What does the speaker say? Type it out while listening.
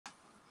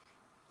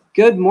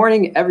Good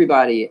morning,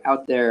 everybody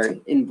out there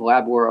in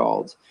Blab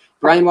World.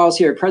 Brian Walls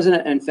here,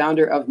 president and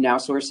founder of Now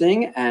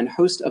Sourcing and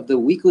host of the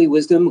Weekly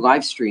Wisdom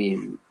live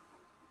stream.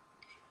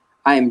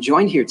 I am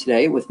joined here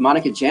today with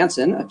Monika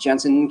Jansen of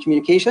Jansen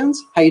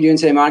Communications. How are you doing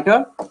today,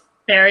 Monika?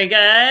 Very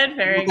good,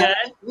 very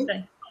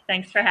good.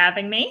 Thanks for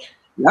having me.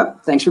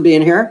 Yep, thanks for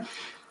being here.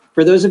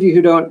 For those of you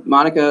who don't,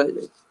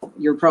 Monika,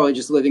 you're probably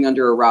just living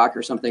under a rock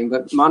or something,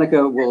 but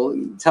Monika will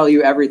tell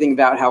you everything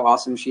about how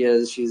awesome she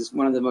is. She's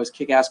one of the most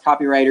kick-ass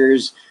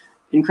copywriters,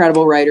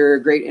 incredible writer,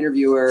 great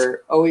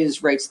interviewer,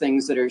 always writes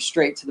things that are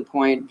straight to the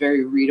point,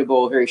 very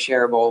readable, very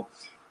shareable.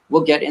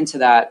 We'll get into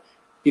that.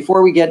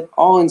 Before we get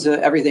all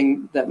into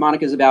everything that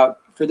Monika's about,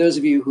 for those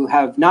of you who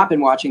have not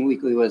been watching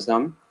Weekly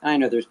Wisdom, and I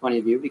know there's plenty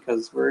of you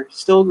because we're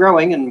still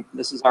growing and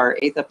this is our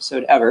 8th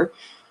episode ever,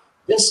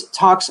 this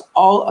talks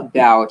all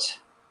about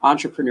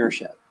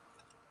entrepreneurship.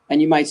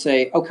 And you might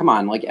say, oh, come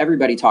on, like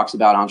everybody talks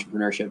about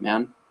entrepreneurship,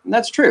 man. And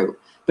that's true.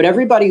 But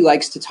everybody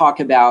likes to talk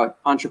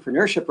about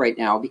entrepreneurship right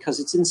now because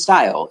it's in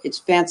style, it's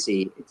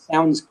fancy, it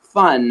sounds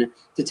fun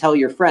to tell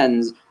your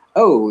friends,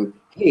 oh,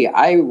 hey,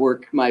 I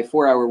work my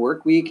 4-hour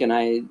work week and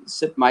I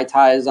sip Mai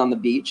Tais on the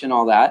beach and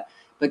all that.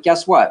 But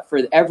guess what?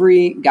 For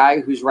every guy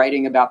who's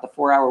writing about the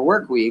 4-hour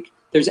work week,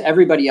 there's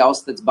everybody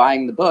else that's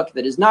buying the book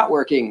that is not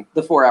working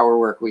the 4-hour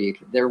work week.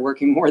 They're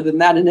working more than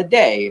that in a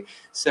day.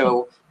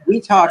 So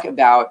we talk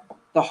about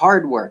the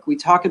hard work. We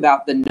talk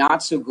about the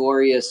not so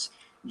glorious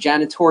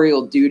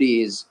janitorial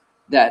duties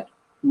that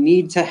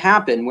need to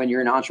happen when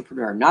you're an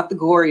entrepreneur. Not the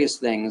glorious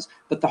things,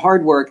 but the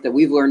hard work that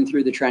we've learned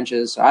through the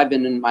trenches. So I've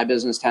been in my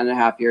business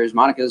 10.5 years.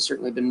 Monika has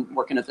certainly been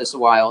working at this a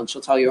while, and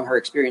she'll tell you her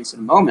experience in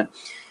a moment.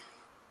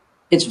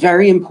 It's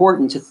very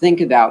important to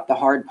think about the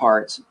hard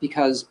parts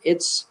because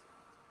it's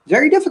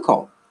very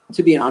difficult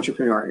to be an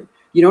entrepreneur.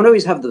 You don't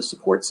always have the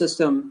support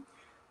system.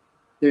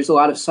 There's a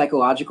lot of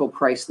psychological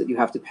price that you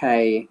have to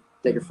pay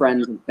that your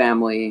friends and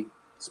family,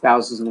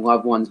 spouses and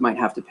loved ones might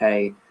have to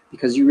pay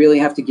because you really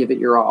have to give it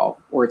your all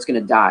or it's going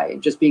to die.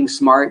 Just being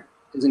smart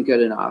isn't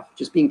good enough.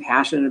 Just being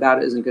passionate about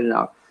it isn't good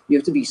enough. You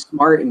have to be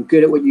smart and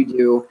good at what you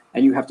do,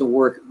 and you have to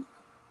work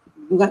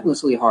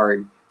relentlessly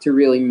hard to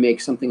really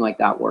make something like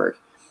that work.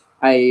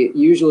 I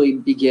usually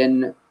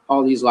begin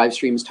all these live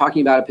streams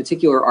talking about a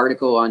particular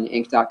article on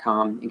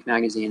Inc.com, Inc.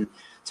 magazine,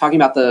 talking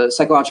about the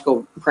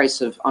psychological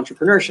price of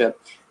entrepreneurship,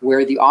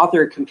 where the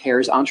author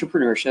compares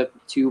entrepreneurship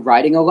to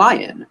riding a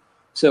lion.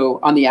 So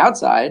on the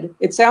outside,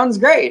 it sounds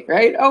great,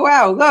 right? Oh,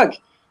 wow, look,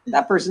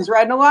 that person's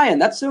riding a lion.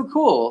 That's so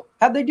cool.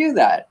 How'd they do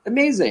that?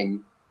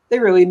 Amazing. They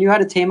really knew how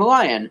to tame a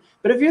lion.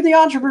 But if you're the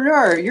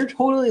entrepreneur, you're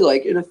totally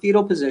like in a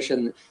fetal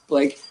position,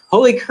 like,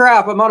 holy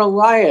crap, I'm on a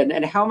lion,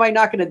 and how am I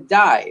not going to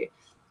die?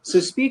 So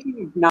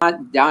speaking of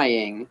not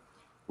dying,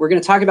 we're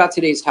going to talk about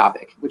today's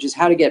topic, which is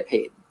how to get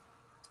paid.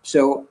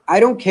 So I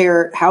don't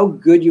care how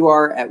good you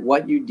are at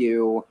what you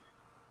do.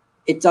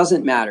 It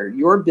doesn't matter.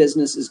 Your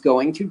business is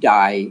going to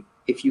die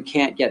if you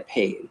can't get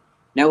paid.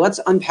 Now let's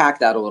unpack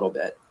that a little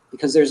bit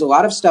because there's a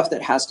lot of stuff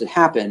that has to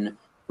happen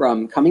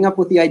from coming up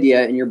with the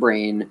idea in your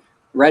brain,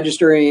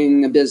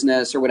 registering a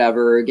business or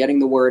whatever, getting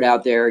the word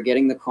out there,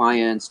 getting the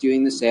clients,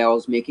 doing the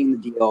sales, making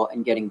the deal,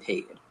 and getting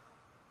paid.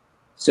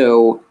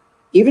 So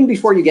even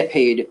before you get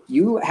paid,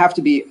 you have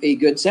to be a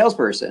good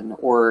salesperson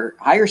or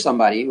hire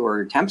somebody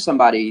or tempt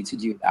somebody to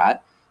do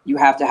that. You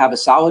have to have a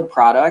solid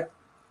product.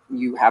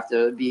 You have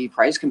to be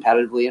priced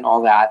competitively and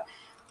all that.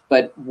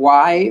 But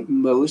why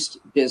most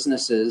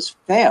businesses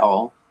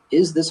fail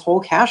is this whole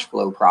cash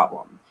flow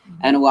problem.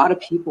 And a lot of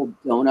people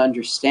don't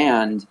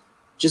understand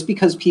just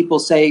because people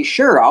say,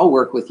 sure, I'll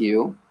work with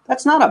you.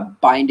 That's not a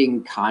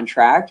binding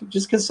contract.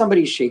 Just because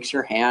somebody shakes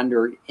your hand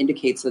or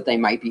indicates that they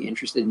might be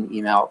interested in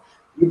email,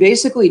 you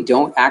basically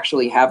don't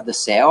actually have the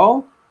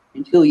sale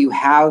until you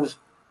have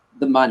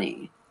the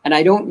money. And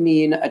I don't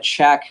mean a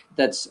check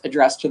that's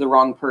addressed to the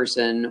wrong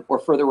person or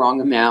for the wrong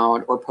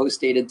amount or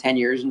post-dated 10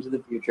 years into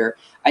the future.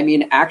 I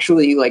mean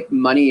actually like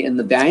money in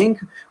the bank,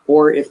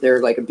 or if they're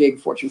like a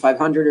big Fortune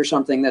 500 or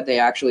something, that they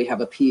actually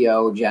have a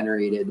PO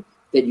generated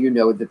that you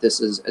know that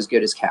this is as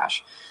good as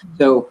cash.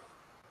 So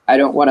I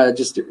don't want to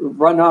just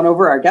run on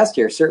over our guest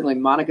here. Certainly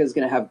Monika is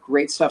going to have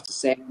great stuff to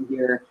say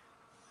here.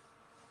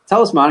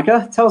 Tell us,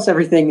 Monika, tell us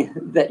everything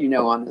that you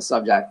know on the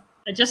subject.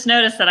 I just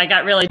noticed that I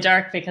got really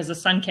dark because the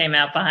sun came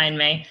out behind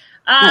me.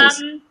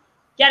 Nice.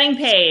 Getting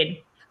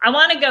paid. I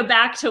want to go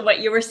back to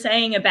what you were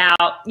saying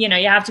about, you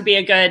have to be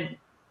a good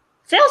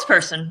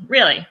salesperson,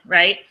 really,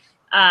 right?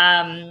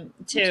 To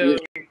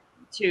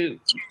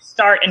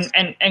start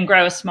and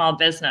grow a small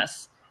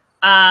business.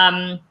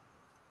 And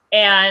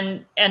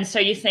so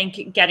you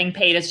think getting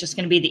paid is just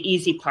going to be the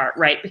easy part,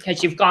 right?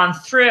 Because you've gone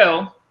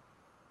through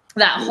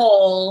that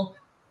whole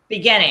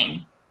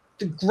beginning,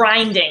 the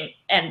grinding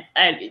and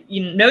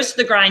nose to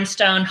the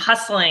grindstone,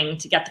 hustling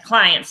to get the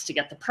clients, to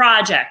get the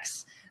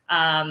projects,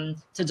 to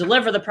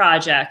deliver the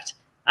project,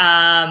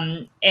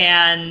 and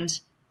then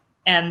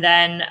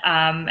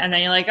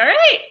you're like, all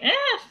right,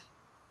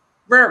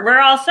 we're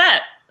all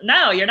set.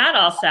 No, you're not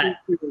all set.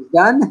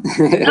 Done.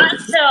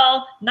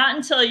 not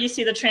until you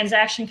see the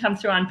transaction come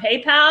through on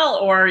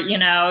PayPal, or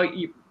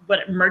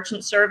what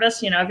merchant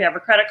service, if you have a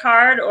credit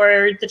card,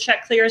 or the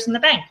check clears in the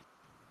bank.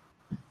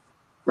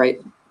 Right.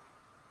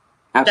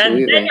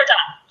 Absolutely. Then you're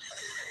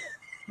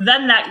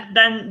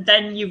done.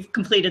 Then you've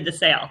completed the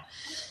sale.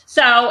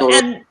 So,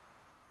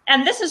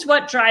 and this is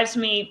what drives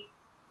me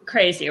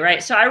crazy,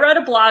 right? So I wrote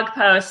a blog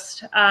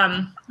post. I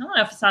don't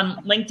know if it's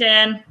on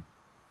LinkedIn,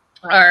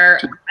 or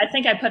I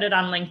think I put it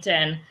on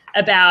LinkedIn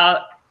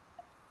about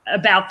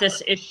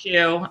this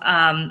issue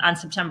on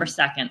September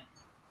 2nd,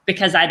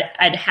 because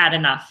I'd had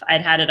enough.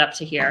 I'd had it up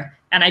to here,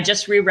 and I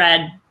just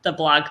reread the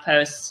blog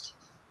post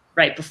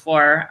right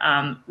before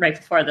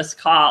this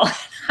call.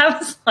 I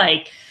was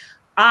like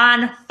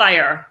on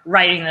fire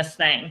writing this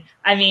thing.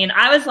 I mean,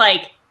 I was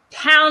like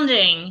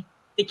pounding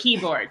the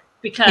keyboard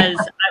because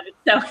I was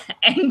so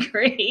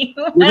angry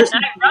when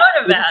I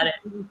wrote about it.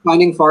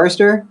 Finding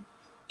Forrester?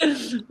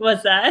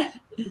 What's that?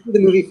 The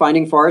movie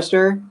Finding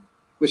Forrester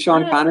with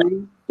Sean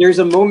Connery? There's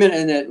a moment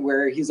in it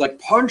where he's like,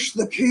 punch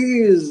the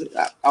keys.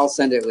 I'll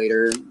send it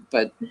later.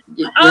 But is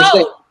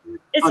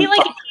he like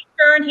a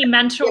teacher and he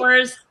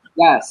mentors?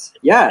 Yes.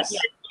 Yeah.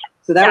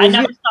 So that was, I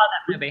never saw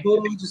that movie.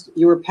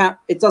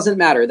 It doesn't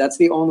matter. That's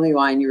the only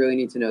line you really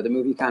need to know. The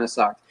movie kind of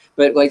sucked.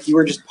 But like, you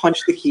were just punch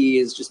the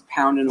keys, just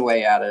pounding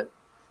away at it.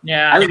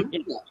 Yeah. I remember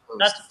that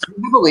post. Do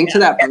you have a link to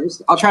that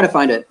post? I'll try to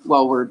find it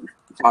while we're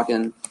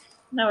talking.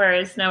 No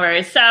worries.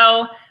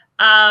 So,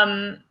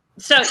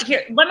 so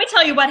here, let me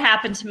tell you what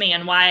happened to me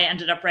and why I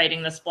ended up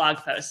writing this blog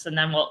post, and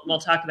then we'll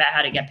talk about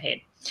how to get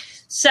paid.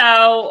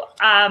 So,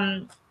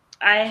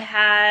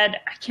 I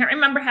can't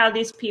remember how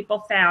these people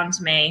found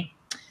me,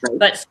 right,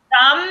 but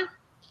some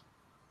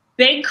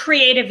big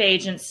creative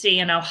agency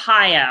in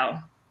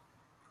Ohio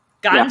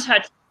got in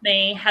touch with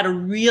me, had a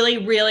really,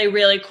 really,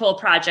 really cool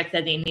project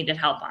that they needed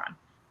help on.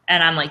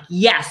 And I'm like,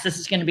 yes, this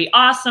is going to be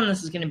awesome.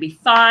 This is going to be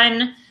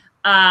fun.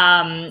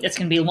 It's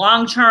going to be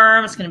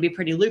long-term. It's going to be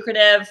pretty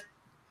lucrative.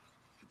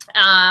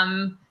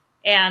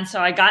 And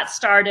so I got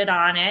started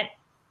on it,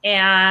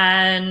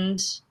 and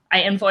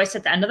I invoiced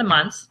at the end of the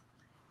month,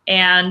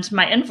 and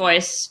my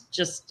invoice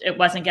it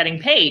wasn't getting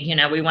paid.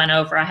 We went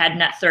over, I had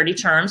net 30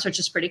 terms, which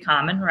is pretty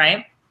common,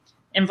 right?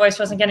 Invoice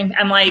wasn't getting,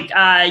 I'm like,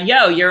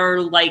 yo,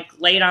 you're like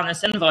late on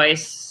this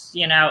invoice.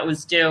 It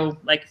was due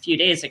like a few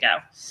days ago.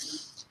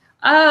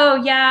 Oh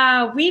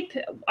yeah,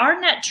 our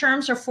net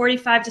terms are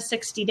 45 to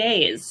 60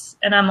 days.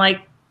 And I'm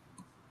like,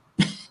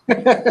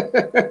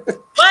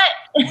 what?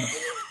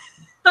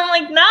 I'm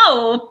like,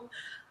 no.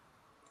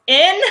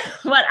 In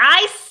what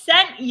I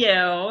sent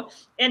you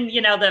in,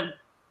 the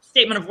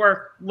statement of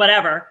work,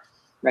 whatever.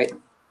 Right.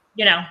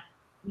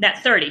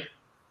 Net 30.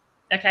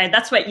 Okay,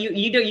 that's what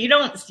you do. You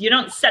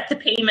don't set the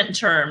payment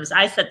terms.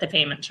 I set the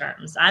payment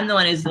terms. I'm the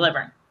one who's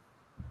delivering.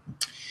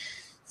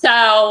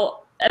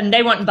 So, and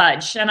they wouldn't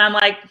budge, and I'm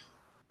like,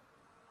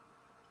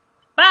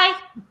 bye.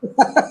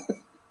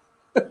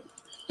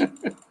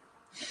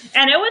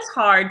 And it was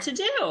hard to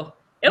do.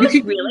 It was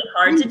really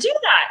hard to do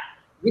that.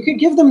 You could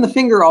give them the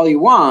finger all you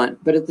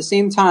want, but at the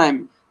same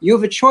time, you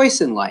have a choice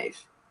in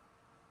life.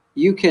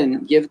 You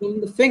can give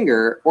them the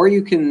finger, or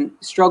you can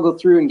struggle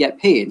through and get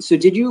paid. So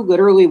did you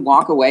literally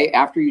walk away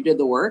after you did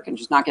the work and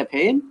just not get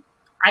paid?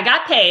 I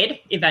got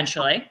paid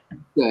eventually.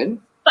 Good.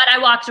 But I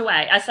walked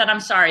away. I said, I'm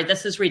sorry,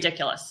 this is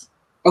ridiculous.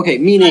 Okay,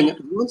 meaning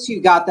once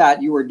you got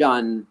that, you were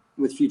done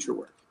with future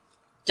work.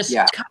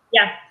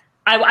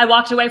 I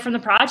walked away from the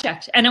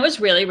project, and it was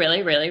really,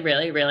 really, really,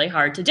 really, really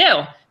hard to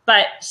do.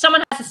 But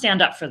someone has to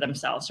stand up for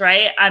themselves,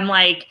 right? I'm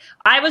like,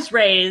 I was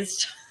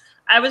raised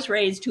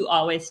to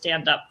always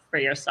stand up for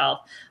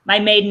yourself. My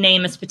maiden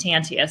name is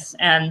Patantius,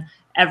 and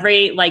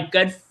every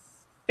good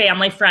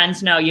family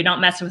friends know you don't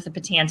mess with a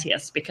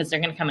Patantius because they're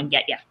going to come and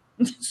get you.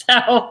 So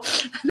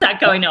I'm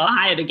not going to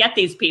Ohio to get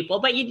these people,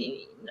 but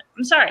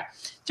I'm sorry,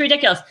 it's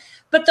ridiculous.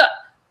 But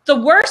the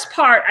worst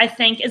part, I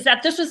think, is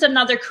that this was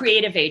another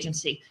creative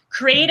agency.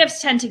 Creatives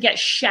tend to get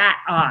shat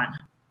on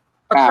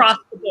across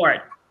the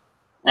board.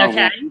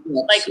 Okay,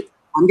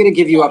 I'm going to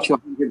give you up to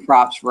 100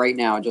 props right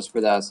now just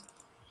for this.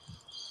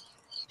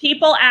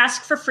 People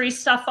ask for free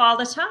stuff all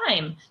the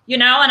time,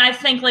 and I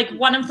think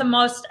one of the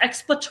most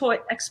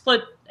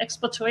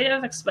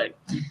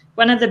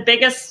one of the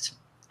biggest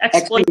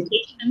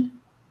exploitation.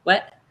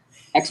 What?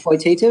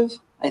 Exploitative,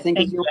 I think.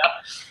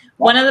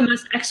 One of the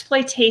most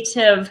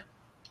exploitative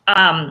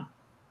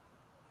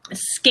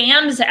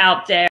scams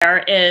out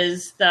there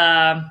is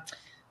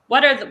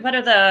what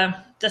are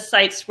the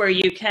sites where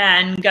you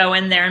can go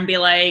in there and be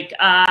like,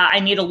 I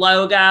need a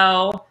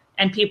logo,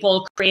 and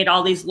people create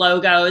all these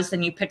logos,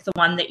 and you pick the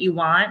one that you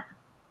want,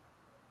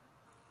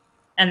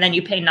 and then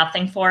you pay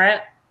nothing for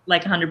it,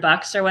 like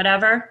 $100 or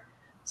whatever.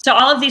 So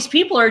all of these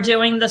people are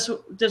doing this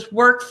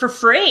work for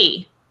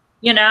free,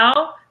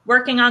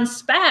 working on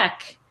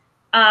spec.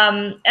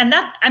 And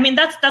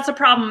that's a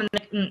problem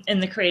in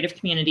the creative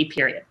community,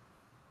 period.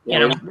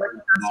 Working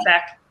on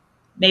spec,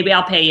 maybe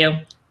I'll pay you,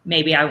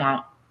 maybe I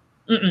won't.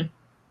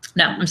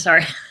 No, I'm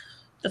sorry.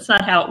 That's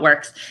not how it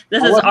works.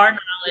 This is our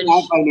knowledge.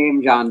 Not by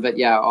name, John, but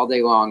yeah, all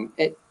day long.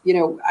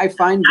 I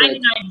find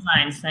 99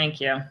 designs,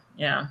 thank you.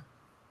 Yeah.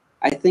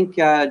 I think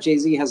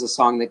Jay-Z has a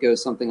song that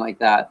goes something like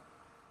that,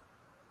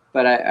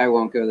 but I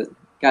won't go.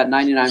 Got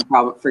 99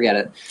 problems. Forget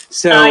it.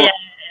 So,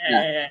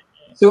 Yeah.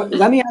 So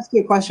let me ask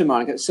you a question,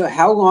 Monika. So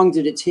how long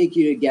did it take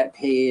you to get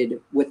paid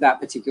with that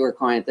particular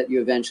client that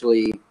you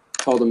eventually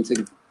told them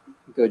to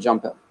go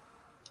jump it?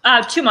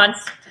 2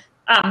 months.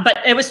 But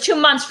it was 2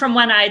 months from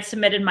when I had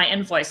submitted my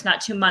invoice,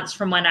 not 2 months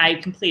from when I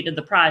completed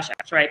the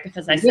project, right?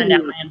 Because I send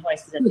out my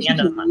invoices at the end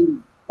of the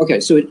month. Okay,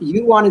 so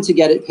you wanted to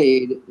get it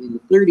paid in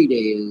 30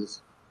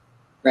 days,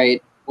 right?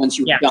 Once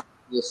you were done,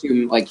 you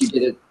assume like you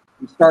did it,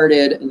 you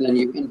started, and then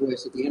you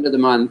invoice at the end of the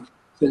month.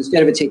 So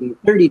instead of it taking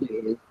 30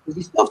 days, because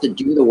you still have to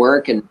do the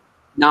work and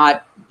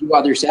not do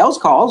other sales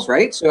calls,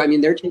 right? So, I mean,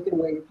 they're taking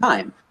away your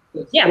time. So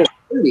instead of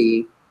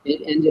 30,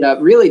 it ended up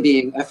really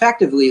being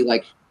effectively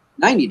like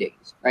 90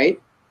 days, right?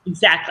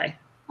 Exactly.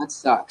 That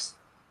sucks.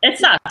 It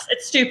sucks.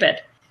 It's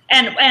stupid.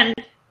 And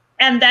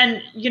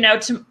then, you know,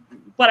 to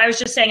what I was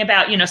just saying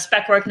about, you know,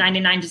 spec work,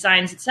 99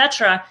 designs,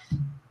 etc.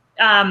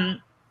 I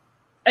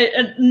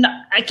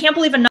can't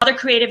believe another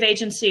creative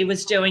agency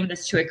was doing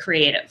this to a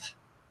creative.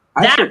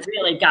 That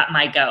really got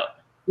my goat.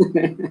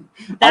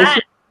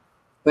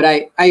 But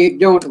I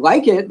don't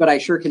like it, but I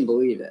sure can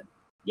believe it.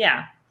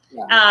 Yeah.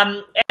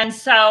 And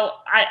so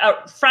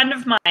a friend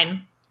of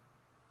mine,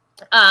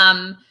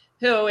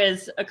 who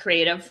is a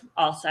creative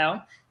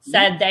also,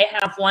 said they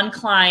have one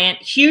client,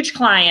 huge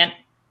client,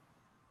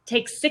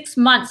 takes 6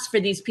 months for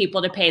these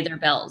people to pay their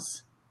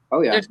bills.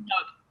 Oh yeah.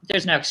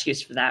 There's no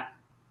excuse for that.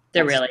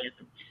 There really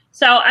isn't.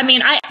 So, I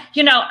mean,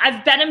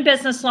 I've been in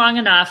business long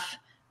enough.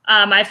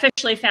 I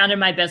officially founded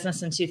my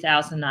business in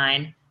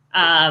 2009.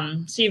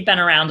 So you've been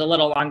around a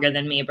little longer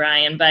than me,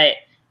 Brian, but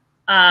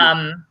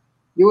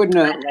you wouldn't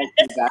know.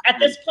 At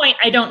this point,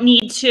 I don't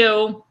need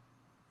a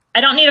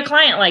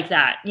client like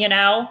that. You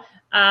know,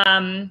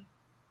 I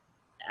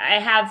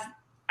have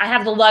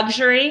the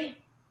luxury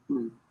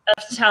of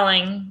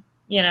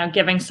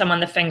giving someone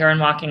the finger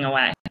and walking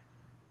away.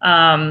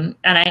 And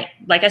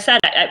like I said,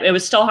 it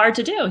was still hard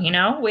to do. You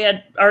know, we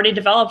had already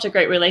developed a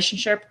great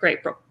relationship, great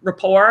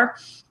rapport.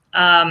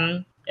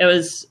 It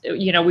was,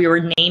 you know, we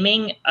were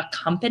naming a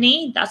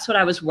company. That's what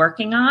I was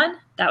working on.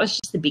 That was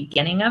just the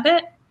beginning of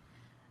it.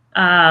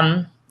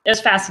 It was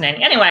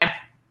fascinating. Anyway,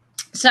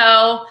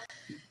 so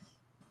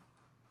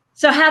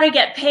how to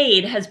get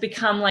paid has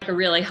become like a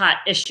really hot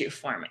issue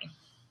for me,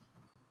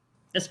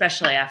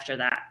 especially after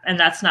that. And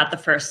that's not the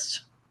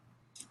first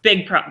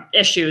big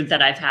issue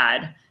that I've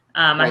had.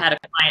 I had a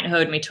client who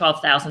owed me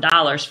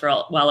 $12,000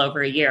 for well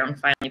over a year and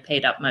finally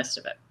paid up most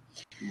of it.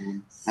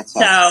 That's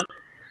so awesome.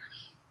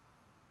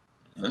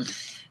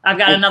 I've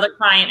got another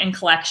client in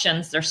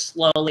collections. They're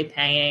slowly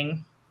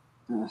paying.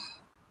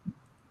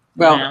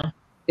 Well,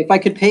 if I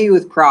could pay you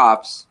with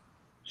props.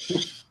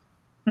 We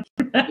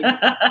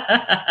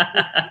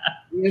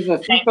have a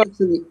few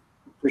folks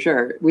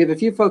We have a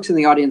few folks in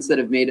the audience that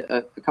have made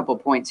a couple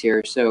points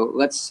here. So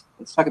let's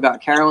talk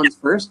about Carolyn's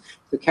first.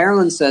 So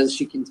Carolyn says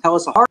she can tell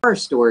us a horror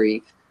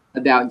story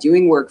about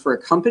doing work for a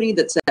company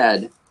that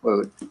said,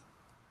 quote,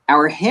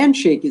 "Our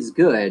handshake is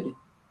good,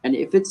 and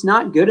if it's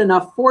not good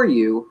enough for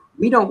you,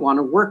 we don't want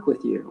to work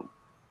with you."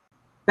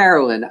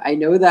 Carolyn, I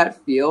know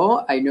that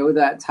feel. I know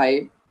that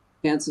type.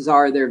 Chances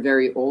are they're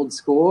very old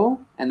school,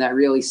 and that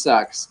really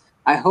sucks.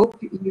 I hope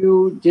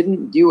you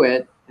didn't do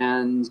it,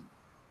 and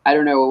I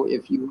don't know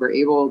if you were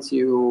able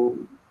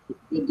to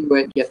do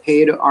it, get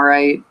paid all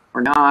right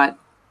or not.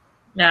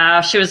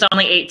 No, she was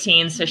only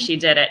 18, so she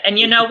did it. And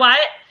you know what,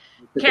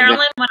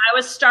 Carolyn, when I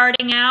was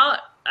starting out,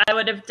 I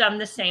would have done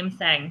the same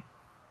thing.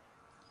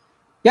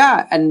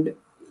 Yeah, and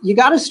you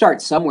got to start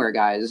somewhere,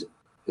 guys.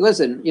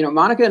 Listen, you know,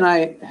 Monika and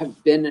I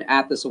have been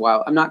at this a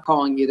while. I'm not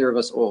calling either of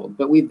us old,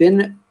 but we've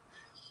been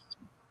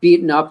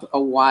beaten up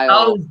a while.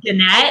 Oh,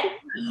 Jeanette?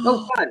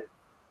 Oh, fun.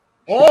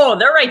 Oh,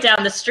 they're right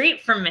down the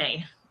street from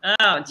me.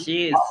 Oh,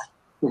 geez.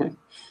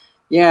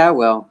 Yeah,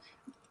 well,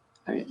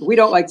 I mean, we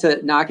don't like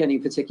to knock any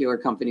particular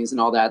companies and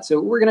all that,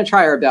 so we're going to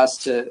try our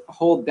best to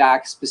hold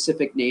back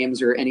specific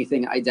names or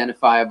anything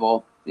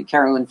identifiable. And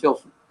Carolyn, feel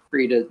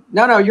free to...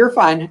 No, you're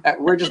fine.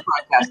 We're just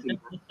broadcasting.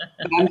 But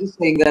I'm just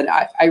saying that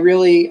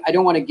I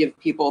don't want to give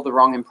people the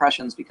wrong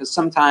impressions, because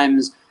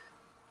sometimes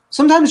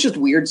just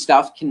weird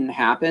stuff can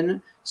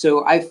happen.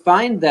 So I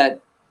find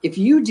that if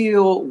you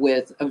deal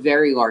with a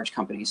very large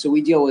company, so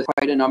we deal with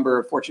quite a number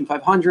of Fortune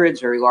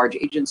 500s, very large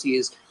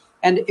agencies,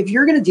 and if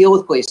you're going to deal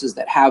with places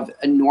that have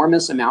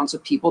enormous amounts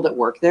of people that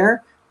work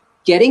there,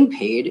 getting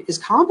paid is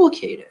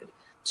complicated.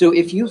 So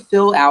if you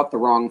fill out the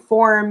wrong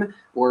form,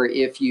 or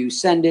if you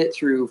send it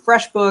through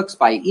FreshBooks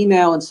by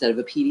email instead of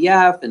a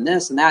PDF, and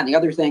this and that and the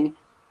other thing,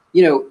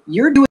 you know,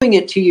 you're doing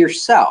it to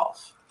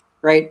yourself,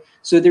 right?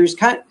 So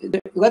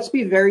let's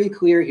be very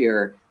clear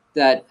here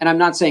that, and I'm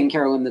not saying,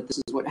 Carolyn, that this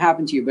is what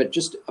happened to you, but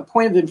just a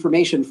point of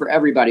information for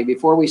everybody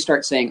before we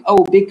start saying,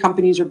 oh, big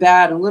companies are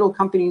bad and little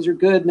companies are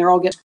good and they're all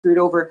getting screwed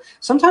over.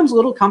 Sometimes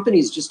little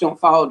companies just don't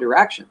follow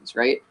directions,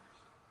 right?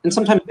 And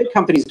sometimes big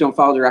companies don't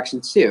follow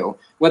directions too.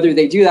 Whether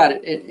they do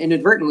that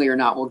inadvertently or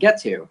not, we'll get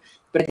to.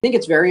 But I think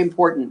it's very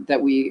important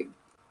that we,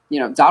 you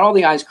know, dot all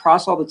the I's,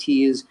 cross all the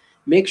T's,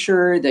 make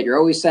sure that you're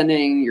always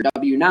sending your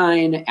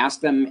W-9,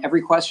 ask them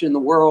every question in the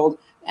world,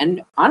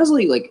 and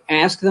honestly, like,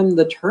 ask them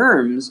the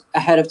terms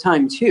ahead of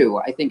time too,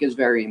 I think is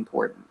very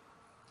important.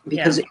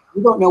 Because if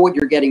you don't know what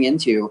you're getting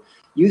into,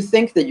 you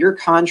think that your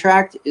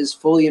contract is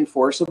fully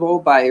enforceable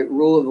by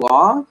rule of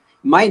law,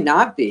 might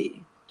not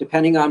be,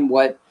 depending on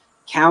what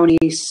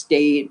county,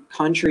 state,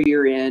 country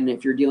you're in.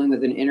 If you're dealing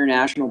with an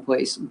international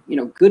place, you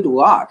know, good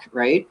luck,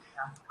 right?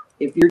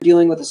 If you're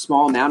dealing with a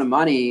small amount of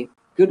money,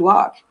 good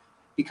luck,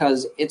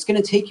 because it's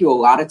going to take you a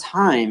lot of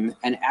time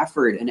and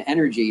effort and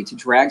energy to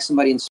drag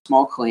somebody in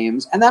small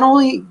claims. And that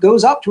only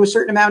goes up to a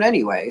certain amount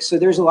anyway. So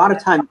there's a lot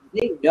of time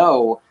they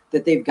know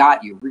that they've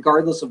got you,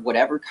 regardless of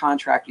whatever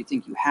contract you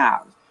think you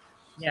have.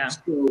 Yeah.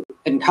 So,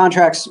 and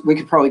contracts, we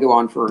could probably go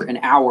on for an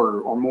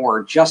hour or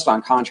more just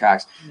on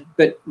contracts.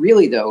 But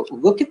really, though,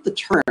 look at the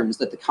terms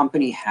that the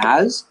company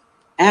has,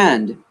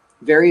 and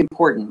very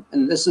important,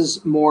 and this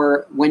is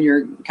more when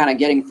you're kind of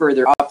getting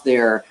further up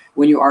there,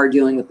 when you are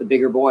dealing with the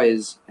bigger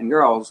boys and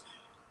girls.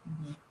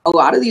 A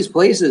lot of these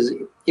places,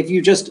 if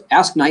you just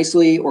ask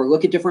nicely or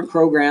look at different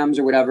programs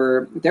or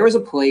whatever, there was a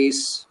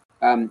place,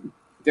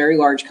 very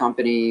large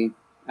company,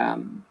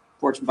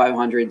 Fortune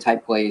 500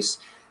 type place,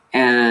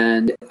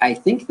 and I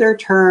think their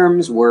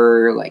terms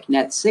were like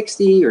net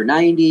 60 or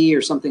 90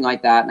 or something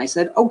like that. And I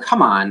said, oh,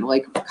 come on,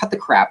 like, cut the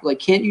crap. Like,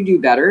 can't you do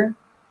better?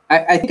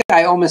 I think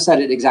I almost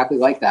said it exactly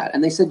like that.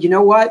 And they said, you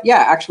know what?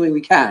 Yeah, actually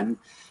we can.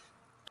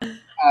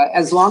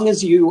 As long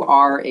as you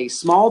are a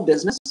small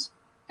business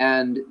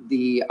and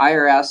the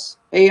IRS,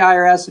 hey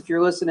IRS, if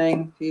you're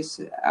listening, peace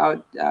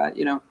out,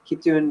 you know,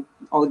 keep doing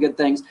all the good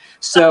things.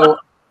 So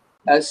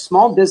a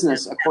small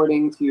business,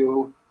 according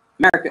to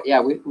America,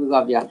 yeah, we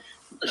love you.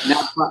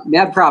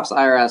 Mad props,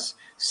 IRS.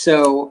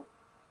 So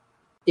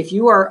if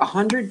you are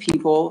 100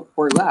 people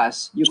or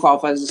less, you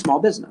qualify as a small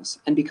business.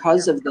 And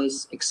because of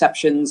this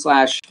exception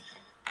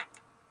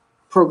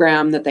 /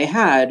 program that they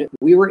had,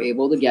 we were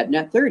able to get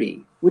net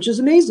 30, which is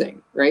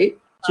amazing, right?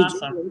 Awesome.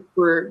 To do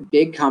for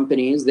big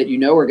companies that you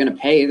know are going to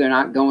pay, they're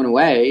not going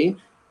away,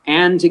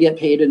 and to get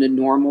paid in a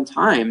normal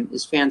time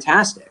is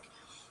fantastic.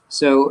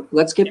 So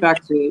let's get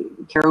back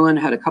to Carolyn.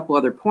 Had a couple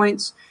other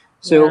points.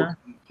 So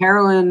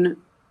Carolyn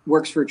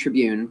works for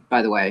Tribune,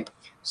 by the way.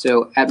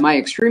 So at my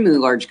extremely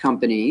large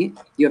company,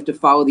 you have to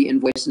follow the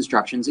invoice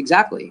instructions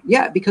exactly.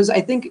 Yeah, because I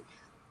think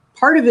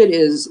part of it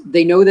is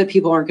they know that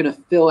people aren't going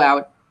to fill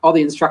out all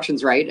the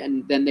instructions right,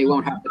 and then they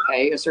won't have to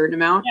pay a certain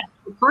amount.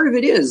 Yeah. Part of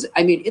it is,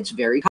 I mean, it's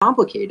very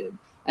complicated.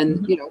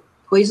 And, you know,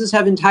 places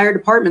have entire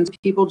departments,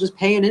 people just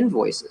pay in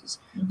invoices.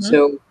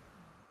 So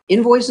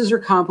invoices are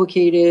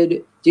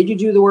complicated. Did you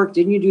do the work?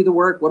 Didn't you do the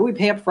work? What do we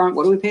pay up front?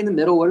 What do we pay in the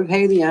middle? What do we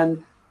pay at the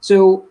end?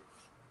 So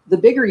the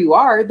bigger you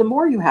are, the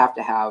more you have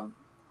to have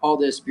all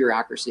this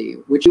bureaucracy,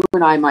 which you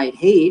and I might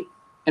hate.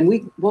 And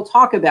we'll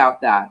talk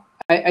about that.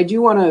 I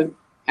do want to,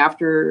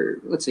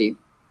 after, let's see.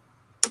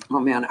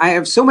 Oh man, I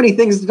have so many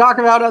things to talk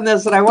about on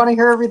this, and I want to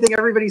hear everything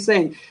everybody's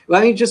saying.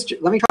 Let me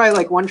try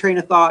like one train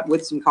of thought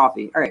with some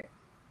coffee. All right.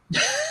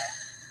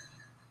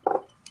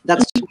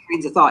 That's 2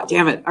 trains of thought.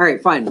 Damn it. All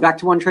right, fine. Back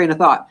to one train of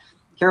thought.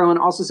 Carolyn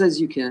also says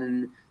you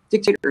can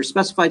dictate or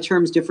specify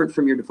terms different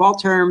from your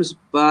default terms,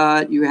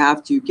 but you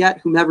have to get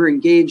whomever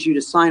engaged you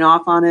to sign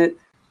off on it.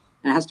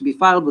 And it has to be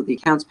filed with the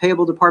accounts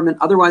payable department.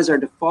 Otherwise, our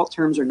default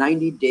terms are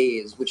 90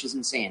 days, which is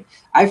insane.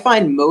 I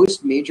find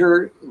most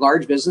major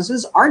large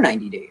businesses are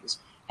 90 days.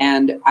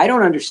 And I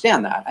don't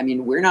understand that. I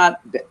mean, we're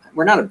not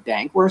a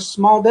bank, we're a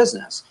small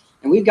business.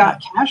 And we've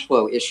got cash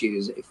flow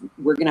issues if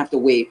we're gonna have to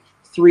wait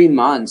 3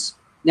 months.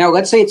 Now,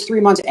 let's say it's 3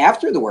 months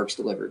after the work's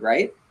delivered,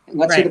 right? And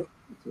let's say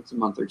it's a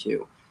month or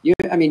two.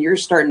 You're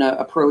starting to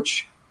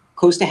approach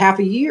close to half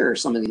a year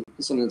some of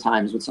the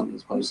times with some of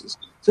these places.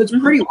 So it's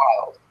pretty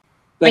wild.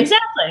 But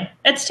exactly.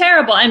 It's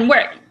terrible. And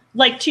we're,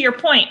 like, to your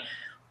point,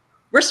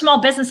 we're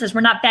small businesses.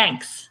 We're not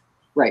banks.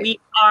 Right. We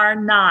are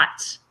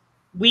not.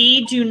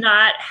 We do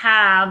not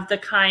have the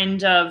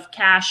kind of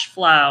cash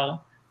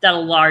flow that a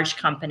large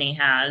company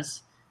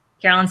has.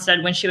 Carolyn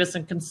said when she was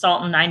a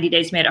consultant, 90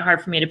 days made it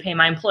hard for me to pay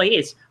my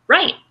employees.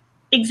 Right.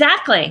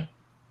 Exactly.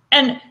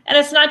 And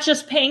it's not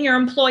just paying your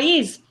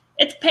employees.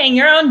 It's paying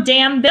your own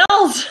damn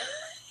bills.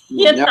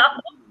 You know,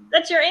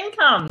 that's your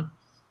income.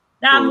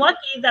 Now, I'm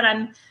lucky that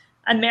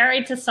I'm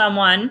married to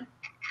someone.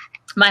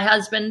 My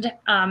husband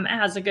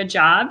has a good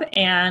job,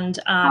 and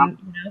you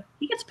know,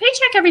 he gets a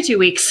paycheck every 2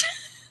 weeks.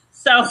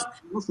 So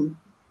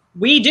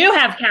we do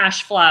have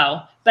cash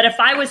flow. But if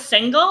I was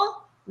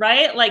single,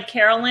 right, like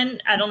Carolyn,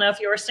 I don't know if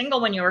you were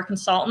single when you were a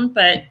consultant,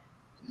 but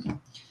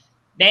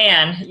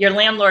man, your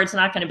landlord's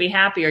not going to be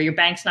happy, or your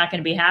bank's not going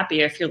to be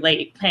happy if you're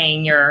late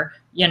paying your,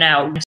 you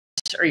know,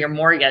 or your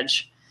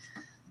mortgage.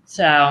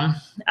 So,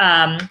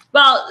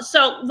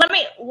 so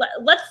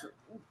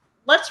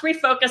let's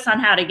refocus on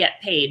how to get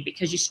paid,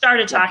 because you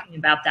started talking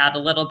about that a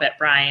little bit,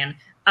 Brian.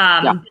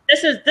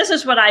 This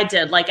is what I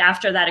did. Like,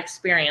 after that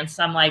experience,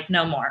 I'm like,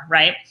 no more,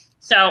 right?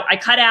 So I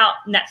cut out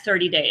net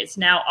 30 days.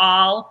 Now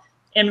all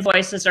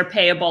invoices are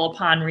payable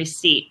upon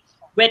receipt,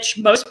 which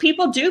most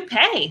people do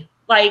pay,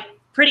 like,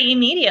 pretty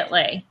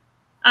immediately.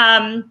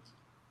 And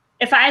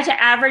if I had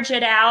to average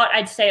it out,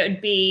 I'd say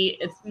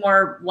it's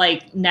more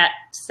like net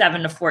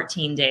 7 to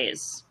 14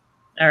 days.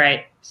 All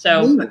right.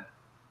 So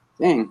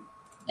dang.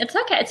 It's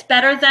okay. It's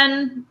better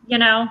than,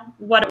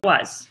 what it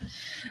was.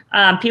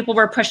 People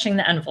were pushing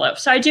the envelope.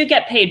 So I do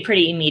get paid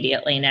pretty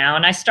immediately now.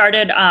 And I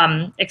started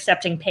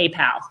accepting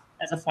PayPal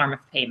as a form of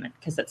payment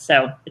because it's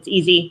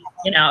easy.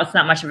 It's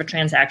not much of a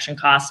transaction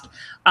cost.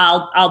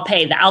 I'll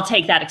pay that. I'll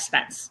take that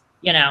expense,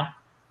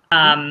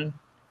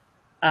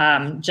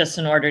 just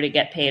in order to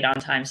get paid on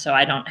time. So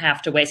I don't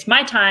have to waste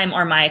my time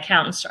or my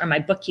accountant's or my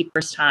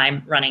bookkeeper's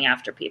time running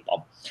after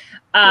people.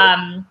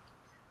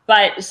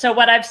 But so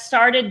what I've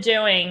started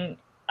doing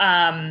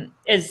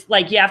is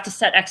like, you have to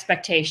set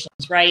expectations,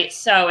 right?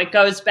 So it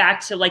goes back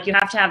to like, you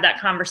have to have that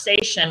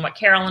conversation, what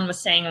Carolyn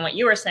was saying and what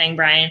you were saying,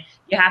 Brian,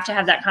 you have to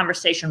have that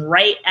conversation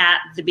right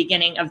at the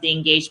beginning of the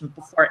engagement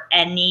before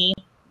any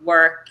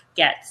work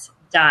gets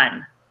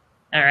done.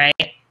 All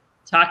right.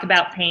 Talk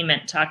about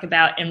payment, talk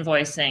about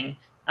invoicing,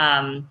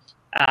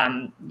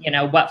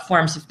 what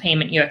forms of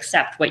payment you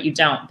accept, what you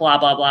don't, blah,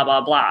 blah, blah, blah,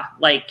 blah.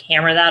 Like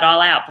hammer that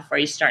all out before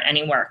you start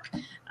any work.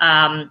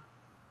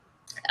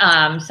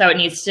 So it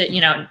needs to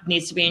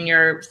be in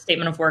your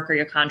statement of work or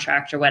your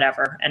contract or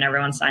whatever, and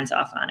everyone signs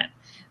off on it.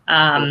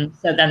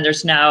 So then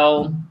there's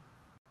no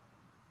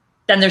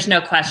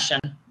question,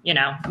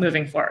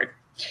 moving forward.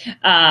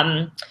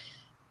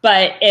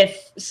 But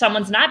if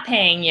someone's not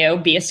paying you,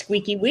 be a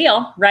squeaky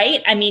wheel,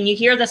 right? I mean, you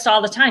hear this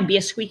all the time, be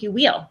a squeaky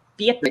wheel,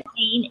 be a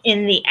pain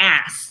in the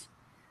ass.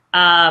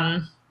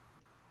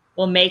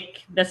 We'll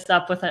make this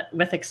up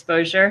with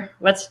exposure.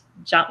 What's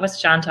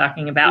John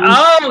talking about?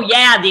 Oh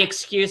yeah, the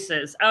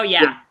excuses. Oh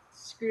yeah.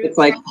 It's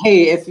like,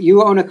 hey, if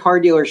you own a car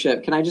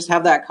dealership, can I just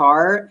have that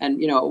car? And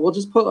we'll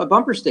just put a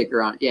bumper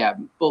sticker on it. Yeah,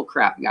 bull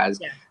crap, guys.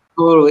 Yeah.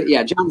 Totally.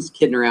 Yeah, John's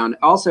kidding around.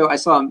 Also, I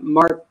saw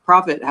Mark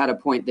Profit had a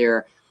point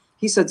there.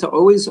 He said to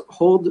always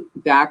hold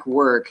back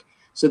work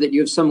so that you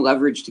have some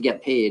leverage to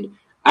get paid.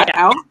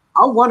 Yeah.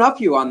 I'll one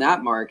up you on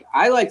that, Mark.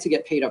 I like to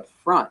get paid up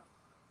front.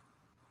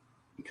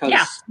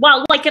 Yeah,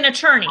 well, like an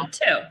attorney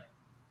too,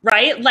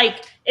 right?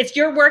 Like if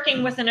you're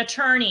working with an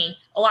attorney,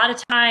 a lot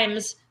of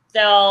times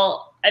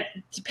it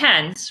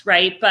depends,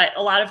 right? But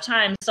a lot of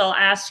times they'll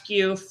ask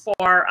you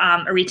for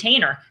a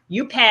retainer.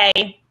 You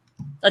pay,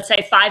 let's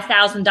say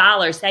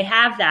 $5,000. They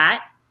have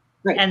that.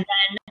 Right. And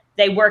then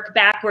they work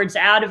backwards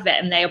out of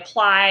it and they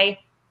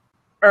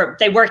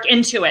work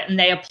into it and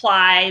they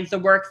apply the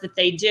work that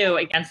they do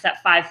against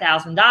that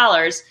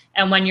 $5,000.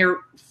 And when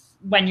you're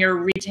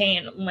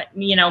retained,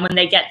 when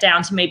they get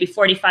down to maybe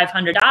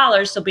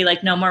 $4,500, they'll be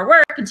like, no more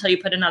work until you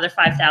put another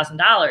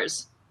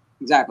 $5,000.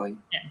 Exactly.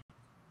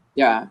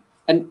 Yeah.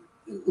 And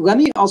let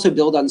me also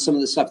build on some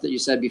of the stuff that you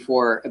said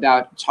before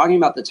about talking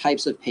about the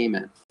types of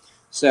payment.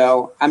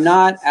 So I'm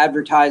not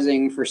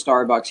advertising for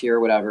Starbucks here or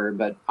whatever,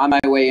 but on my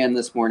way in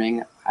this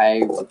morning,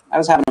 I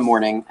was having a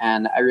morning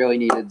and I really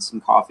needed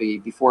some coffee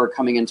before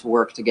coming into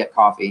work to get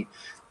coffee.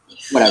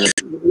 Whatever.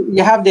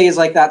 You have days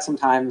like that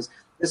sometimes.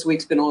 This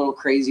week's been a little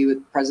crazy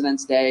with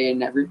President's Day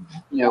and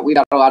we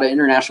got a lot of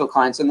international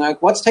clients and they're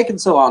like, what's taking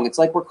so long? It's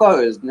like, we're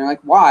closed. And they're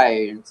like, why?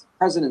 It's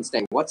President's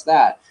Day. What's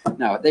that?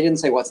 No, they didn't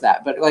say what's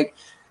that. But like,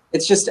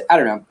 it's just, I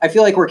don't know. I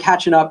feel like we're trying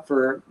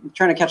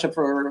to catch up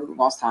for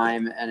lost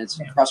time and it's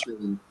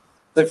frustrating.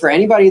 But for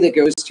anybody that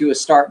goes to a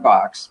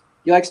Starbucks,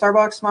 you like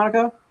Starbucks,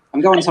 Monica?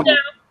 I'm going somewhere.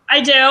 I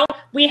do.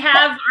 We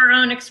have our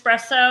own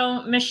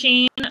espresso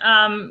machine,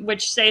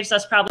 which saves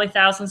us probably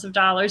thousands of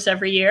dollars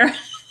every year.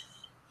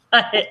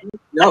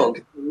 No,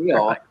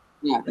 real.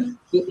 Yeah.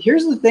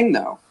 Here's the thing,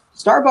 though.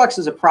 Starbucks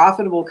is a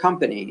profitable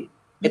company.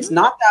 It's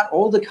not that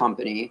old a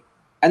company,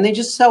 and they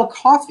just sell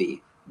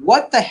coffee.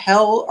 What the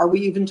hell are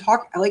we even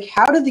talking? Like,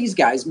 how do these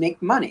guys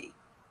make money?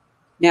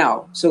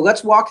 Now, so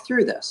let's walk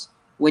through this.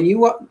 When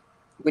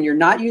you're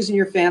not using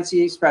your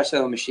fancy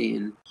espresso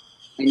machine,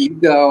 and you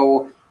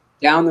go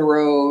down the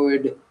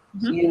road,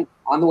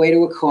 on the way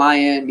to a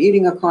client,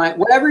 meeting a client,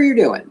 whatever you're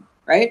doing,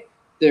 right?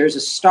 There's a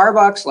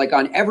Starbucks like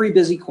on every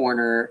busy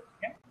corner.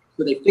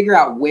 So they figure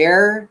out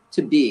where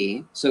to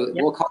be. So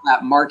we'll call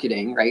that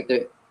marketing, right?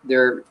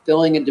 They're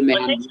filling a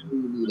demand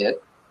when you need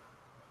it.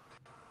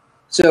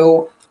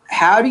 So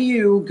how do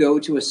you go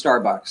to a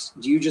Starbucks?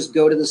 Do you just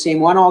go to the same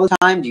one all the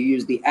time? Do you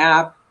use the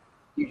app?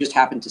 Do you just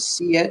happen to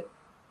see it?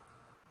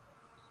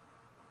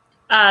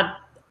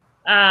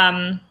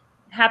 Happen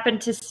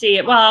to see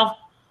it. Well,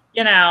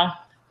 you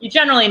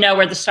generally know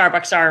where the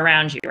Starbucks are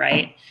around you,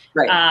 right?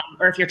 Right.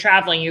 Or if you're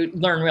traveling, you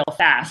learn real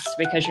fast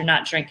because you're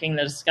not drinking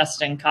the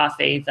disgusting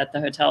coffee that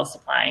the hotel is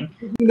supplying.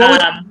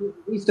 At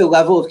least a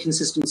level of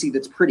consistency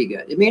that's pretty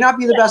good. It may not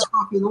be the best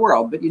coffee in the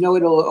world, but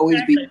it'll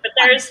always be. But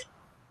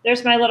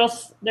there's my little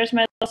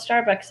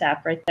Starbucks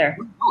app right there.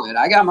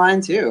 I got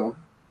mine too.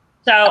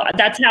 So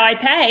that's how I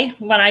pay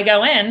when I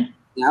go in.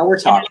 Now we're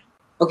talking.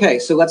 Okay,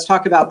 so let's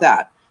talk about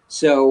that.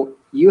 So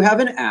you have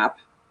an app,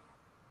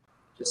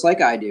 just like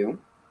I do.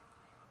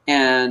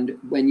 And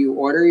when you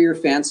order your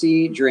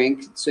fancy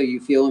drink, so you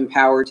feel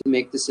empowered to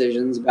make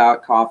decisions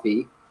about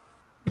coffee,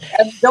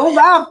 and don't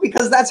laugh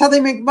because that's how they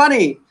make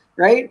money,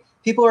 right?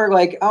 people are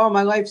like, oh,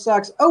 my life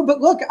sucks. Oh,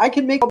 but look, I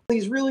can make all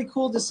these really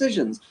cool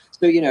decisions.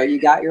 So, you know, you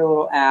got your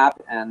little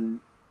app and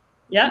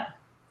yeah, it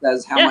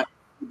says how much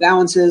the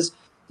balance is.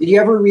 Did you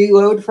ever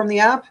reload from the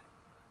app?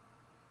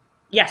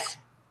 Yes.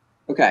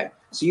 Okay.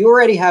 So you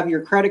already have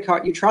your credit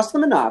card. You trust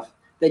them enough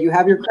that you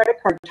have your credit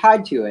card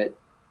tied to it.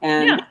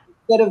 And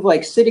instead of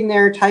like sitting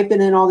there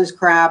typing in all this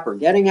crap or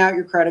getting out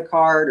your credit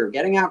card or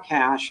getting out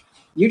cash,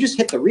 you just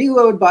hit the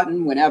reload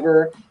button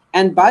whenever.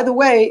 And by the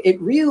way, it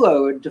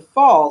reload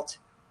default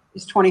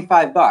is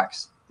 $25.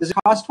 Does it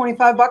cost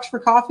 $25 for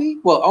coffee?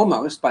 Well,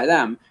 almost by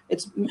them.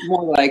 It's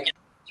more like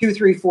 2,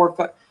 3,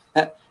 4.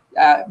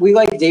 We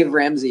like Dave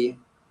Ramsey,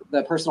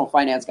 the personal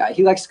finance guy.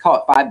 He likes to call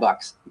it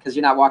 $5 because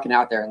you're not walking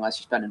out there unless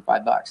you're spending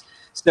 $5.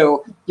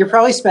 So you're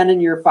probably spending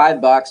your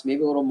 $5,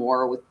 maybe a little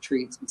more with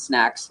treats and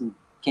snacks and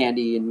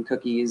candy and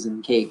cookies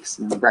and cakes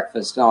and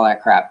breakfast and all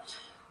that crap.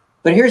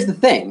 But here's the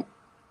thing.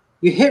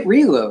 You hit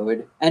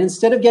reload, and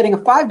instead of getting a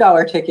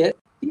 $5 ticket,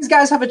 these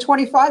guys have a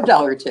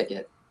 $25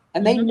 ticket.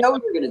 And they know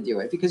you're going to do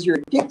it because you're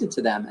addicted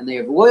to them. And they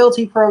have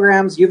loyalty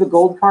programs. You have a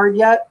gold card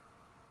yet?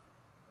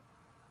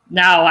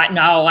 No,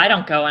 I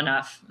don't go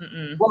enough.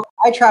 Well,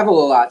 I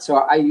travel a lot, so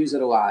I use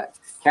it a lot.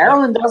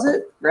 Carolyn does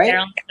it, right?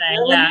 Carolyn's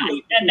saying, yeah.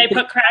 And they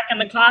put crack in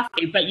the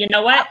coffee. But you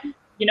know what?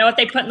 You know what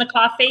they put in the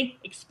coffee?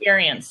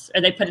 Experience.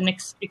 Or they put an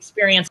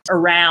experience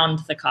around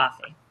the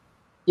coffee.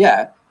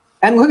 Yeah.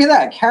 And look at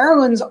that.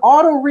 Carolyn's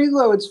auto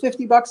reloads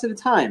 $50 at a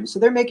time. So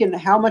they're making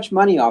how much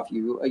money off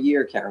you a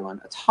year, Carolyn?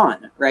 A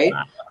ton, right?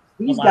 Wow.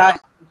 These guys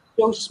are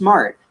so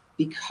smart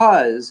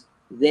because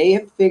they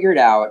have figured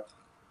out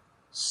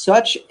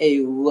such a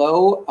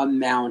low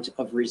amount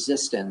of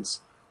resistance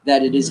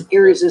that it is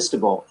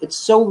irresistible. It's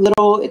so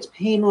little, it's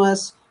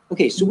painless.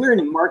 Okay, so we're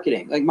in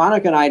marketing. Like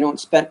Monika and I don't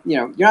spend, you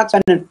know, you're not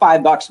spending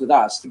 $5 with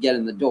us to get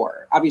in the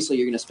door. Obviously,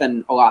 you're going to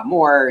spend a lot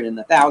more in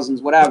the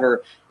thousands,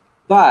 whatever.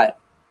 But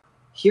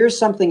here's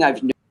something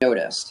I've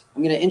noticed.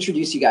 I'm going to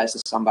introduce you guys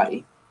to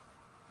somebody.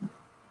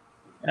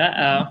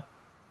 Uh-oh.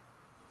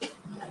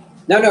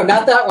 No,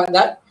 not that one.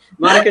 That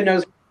Monika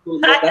knows.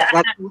 That's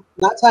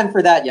not time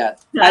for that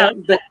yet.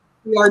 But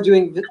we are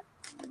doing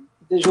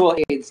visual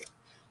aids.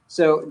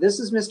 So this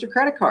is Mr.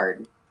 Credit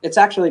Card. It's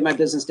actually my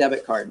business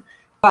debit card.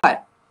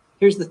 But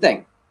here's the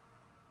thing.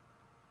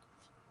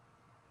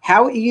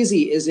 How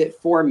easy is it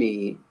for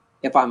me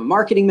if I'm a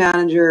marketing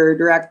manager,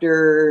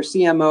 director,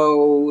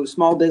 CMO,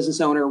 small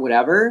business owner,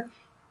 whatever,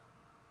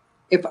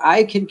 if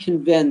I can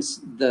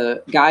convince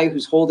the guy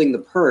who's holding the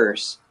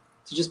purse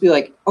to just be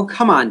like, oh,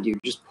 come on,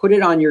 dude, just put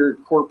it on your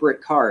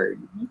corporate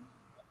card.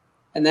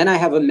 And then I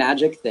have a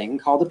magic thing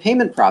called a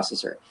payment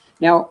processor.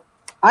 Now,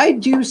 I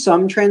do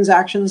some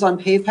transactions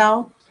on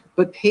PayPal,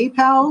 but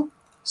PayPal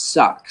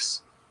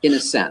sucks in a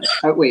sense.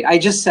 Oh, wait, I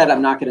just said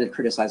I'm not going to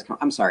criticize.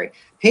 I'm sorry.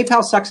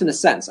 PayPal sucks in a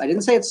sense. I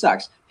didn't say it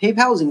sucks.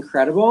 PayPal is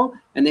incredible,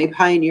 and they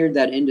pioneered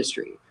that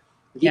industry.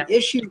 The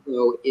issue,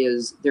 though,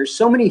 is there's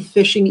so many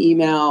phishing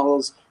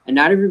emails, and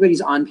not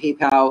everybody's on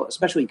PayPal,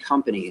 especially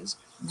companies.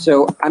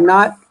 So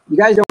you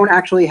guys don't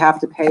actually have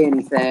to pay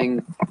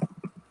anything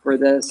for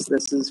this.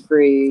 This is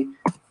free.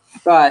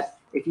 But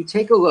if you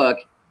take a look,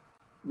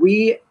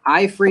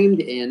 I framed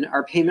in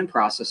our payment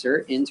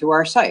processor into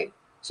our site.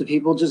 So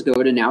people just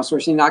go to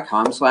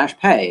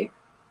nowsourcing.com/pay.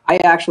 I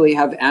actually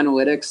have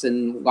analytics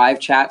and live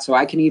chat, so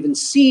I can even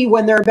see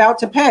when they're about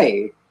to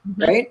pay,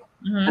 right?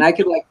 And I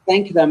could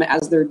thank them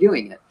as they're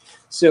doing it.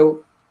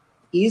 So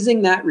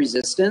easing that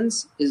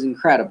resistance is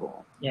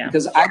incredible. Yeah.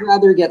 Because I'd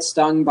rather get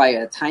stung by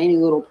a tiny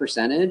little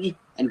percentage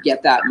and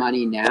get that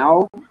money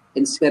now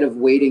instead of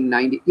waiting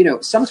 90.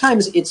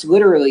 Sometimes it's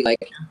literally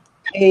like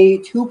pay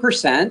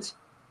 2%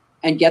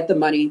 and get the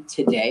money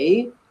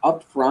today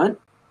up front,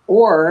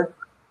 or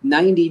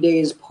 90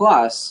 days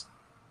plus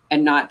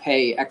and not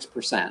pay X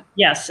percent.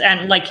 Yes,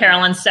 and like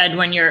Carolyn said,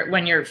 when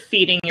you're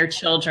feeding your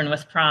children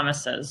with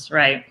promises,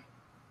 right?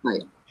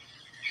 Right.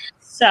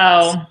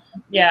 So,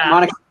 yeah.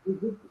 Monika,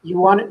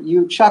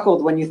 you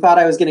chuckled when you thought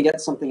I was going to get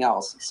something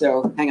else.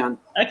 So, hang on.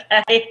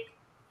 Okay.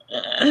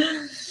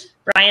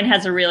 Brian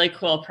has a really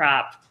cool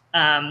prop.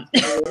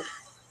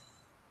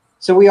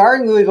 So we are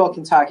in Louisville,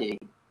 Kentucky,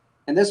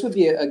 and this would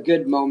be a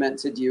good moment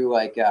to do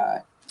I'm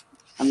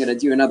going to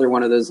do another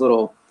one of those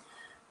little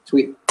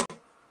tweet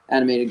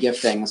animated GIF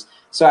things.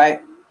 So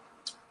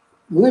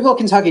Louisville,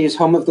 Kentucky is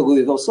home of the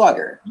Louisville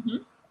Slugger.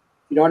 If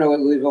you don't know what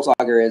Louisville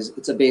Slugger is,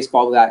 it's a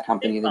baseball bat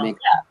company that make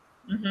that.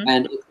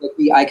 And it's like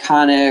the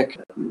iconic,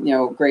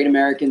 great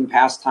American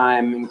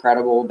pastime,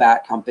 incredible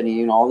bat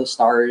company, and all the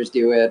stars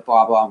do it,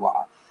 blah, blah,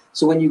 blah.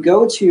 So when you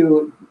go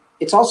to,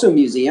 it's also a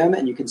museum,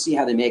 and you can see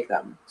how they make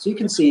them. So you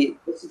can see,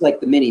 this is like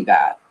the mini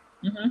bat.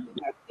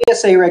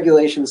 PSA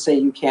regulations say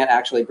you can't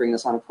actually bring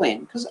this on a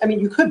plane. Because,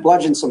 you could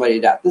bludgeon somebody to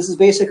death. This is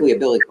basically a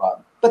billy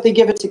club. But they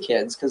give it to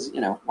kids because,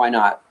 why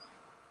not?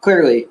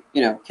 Clearly,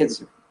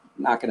 kids are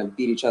not going to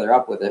beat each other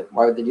up with it.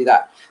 Why would they do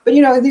that? But,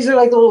 these are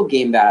like the little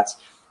game bats.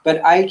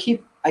 But I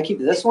keep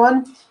this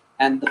one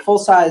and the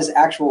full-size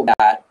actual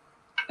bat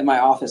in my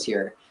office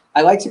here.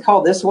 I like to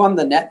call this one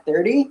the Net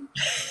 30.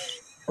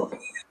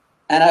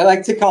 And I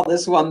like to call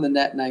this one the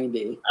net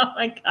 90. Oh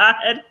my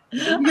God.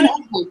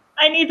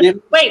 I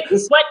need wait,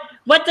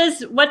 what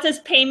does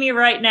pay me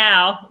right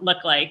now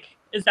look like?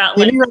 Is that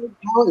pay like me right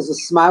now is a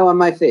smile on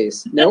my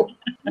face. Nope.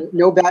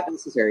 No bat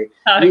necessary.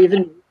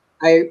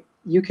 Okay.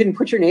 You can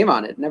put your name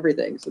on it and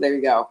everything. So there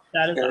you go.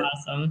 That is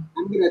awesome.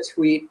 I'm gonna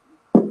tweet.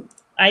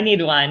 I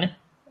need one.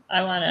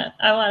 I wanna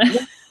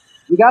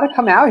You gotta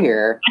come out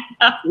here.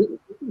 We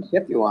can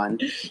ship you one.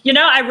 You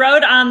know, I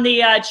rode on the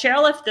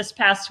chairlift this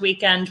past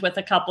weekend with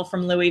a couple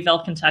from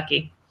Louisville,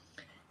 Kentucky.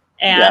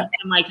 And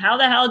I'm like, how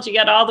the hell did you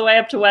get all the way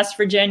up to West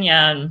Virginia?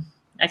 And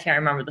I can't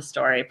remember the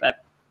story,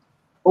 but.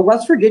 Well,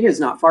 West Virginia is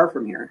not far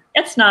from here.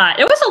 It's not.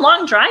 It was a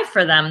long drive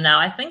for them, though.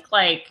 I think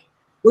like.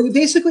 Well, you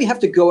basically have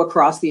to go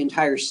across the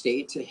entire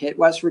state to hit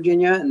West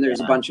Virginia, and there's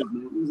a bunch of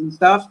mountains and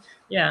stuff.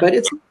 Yeah. But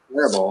it's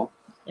terrible.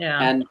 Yeah.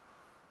 And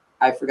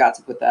I forgot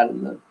to put that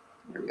in the.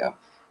 There we go.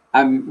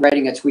 I'm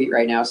writing a tweet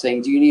right now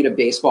saying, do you need a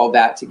baseball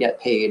bat to get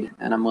paid?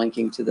 And I'm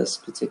linking to this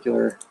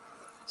particular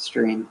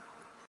stream.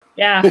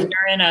 Yeah, if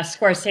you're in a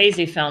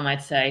Scorsese film,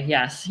 I'd say,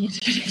 yes, you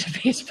do need a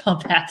baseball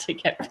bat to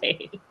get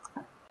paid.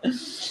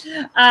 So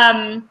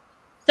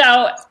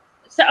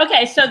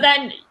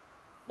then,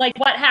 like,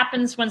 what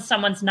happens when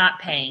someone's not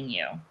paying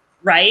you,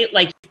 right?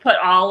 Like, you put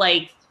all,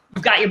 like,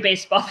 you've got your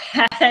baseball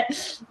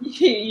bat,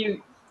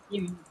 you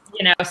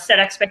set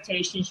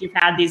expectations, you've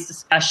had these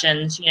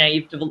discussions,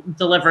 you've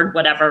delivered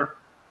whatever,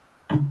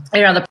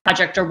 the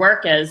project or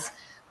work is.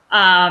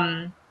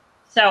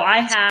 So I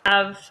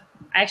have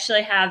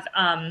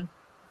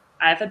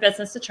a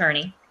business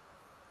attorney.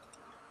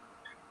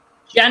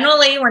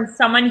 Generally, when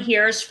someone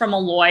hears from a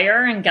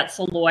lawyer and gets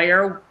a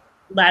lawyer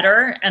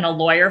letter and a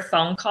lawyer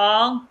phone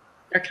call,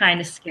 they're kind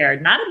of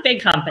scared. Not a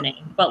big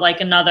company, but like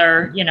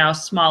another,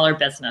 smaller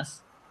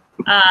business.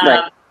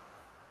 Right.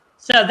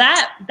 So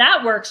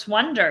that works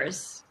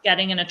wonders,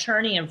 getting an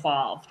attorney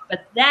involved.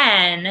 But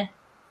then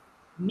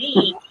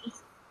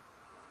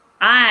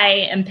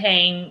I am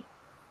paying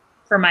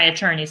for my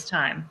attorney's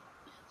time.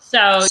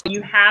 So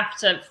you have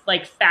to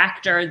like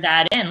factor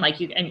that in. Like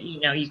you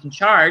can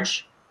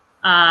charge,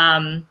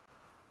 them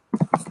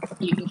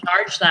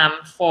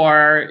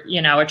for,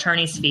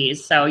 attorney's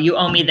fees. So you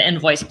owe me the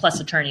invoice plus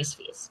attorney's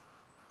fees,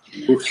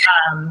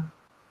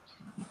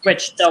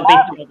 which they'll be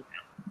paid about.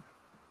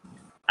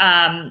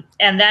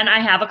 And then I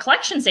have a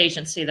collections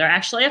agency. They're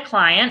actually a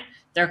client.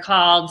 They're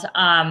called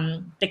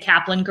the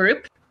Kaplan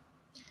Group.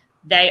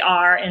 They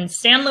are in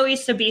San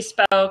Luis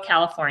Obispo,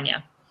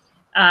 California.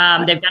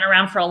 They've been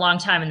around for a long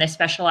time, and they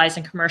specialize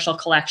in commercial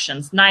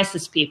collections.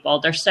 Nicest people.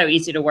 They're so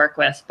easy to work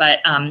with. But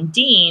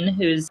Dean,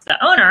 who's the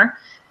owner,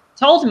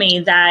 told me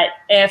that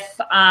if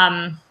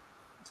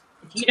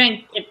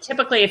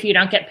you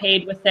don't get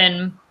paid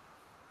within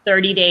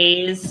 30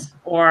 days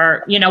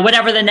or,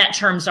 whatever the net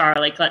terms are,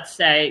 like let's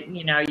say,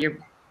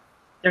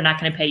 they're not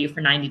going to pay you for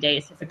 90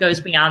 days. If it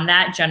goes beyond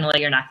that, generally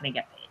you're not going to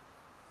get paid.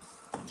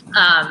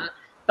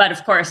 But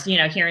of course,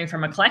 hearing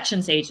from a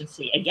collections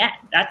agency, again,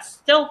 that's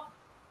still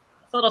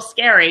a little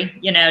scary,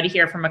 to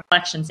hear from a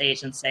collections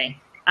agency.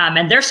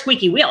 And they're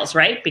squeaky wheels,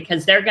 right?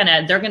 Because they're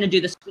gonna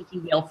do the squeaky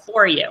wheel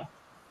for you.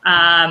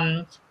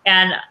 And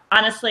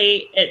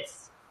honestly,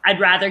 I'd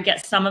rather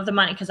get some of the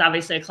money, because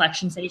obviously a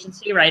collections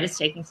agency, right, is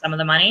taking some of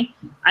the money.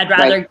 I'd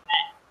rather get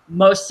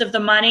most of the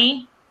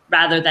money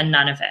rather than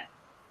none of it.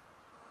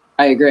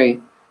 I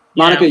agree.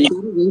 Monika,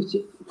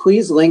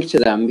 please link to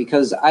them,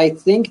 because I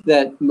think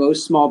that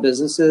most small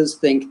businesses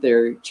think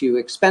they're too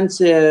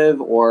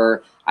expensive,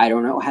 or I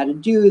don't know how to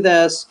do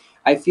this.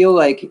 I feel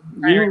like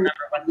I remember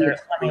what they're.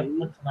 Let me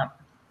look them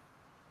up.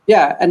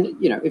 Yeah, and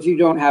if you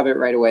don't have it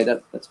right away,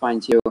 that's fine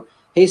too.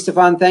 Hey,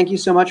 Stefan, thank you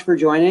so much for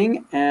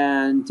joining,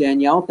 and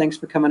Danielle, thanks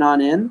for coming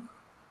on in.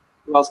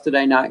 Who else did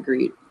I not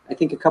greet? I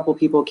think a couple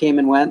people came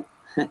and went.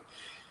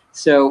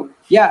 So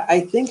yeah,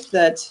 I think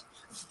that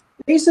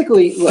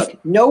basically,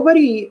 look,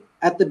 nobody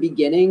at the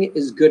beginning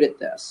is good at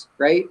this,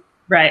 right?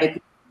 Right.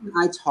 Like,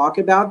 I talk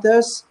about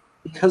this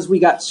because we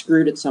got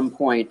screwed at some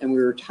point and we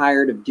were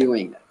tired of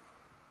doing it.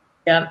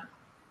 Yep.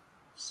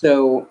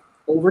 So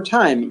over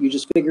time, you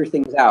just figure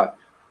things out.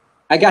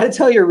 I got to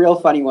tell you a real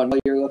funny one while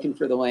you're looking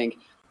for the link.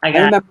 I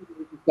remember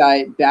this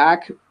guy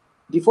back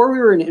before we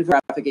were an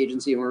infographic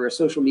agency and we were a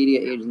social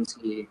media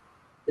agency.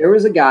 There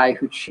was a guy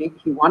who he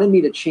wanted me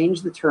to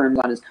change the terms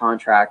on his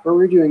contract, where we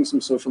were doing some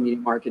social media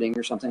marketing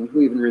or something.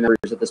 Who even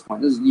remembers at this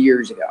point? This was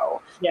years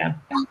ago. Yeah.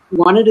 And he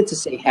wanted it to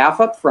say half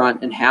up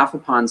front and half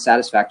upon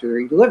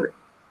satisfactory delivery.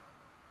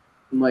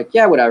 I'm like,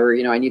 yeah, whatever.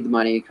 I need the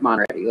money. Come on,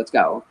 ready. Let's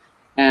go.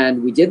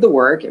 And we did the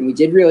work and we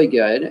did really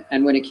good.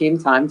 And when it came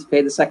time to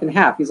pay the second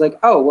half, he's like,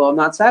 oh, well, I'm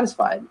not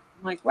satisfied.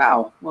 I'm like,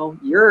 wow, well,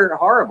 you're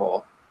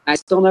horrible. I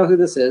still know who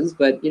this is,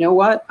 but you know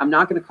what? I'm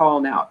not going to call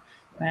him out.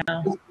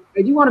 Wow.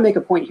 I do want to make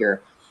a point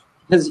here,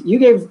 because you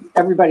gave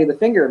everybody the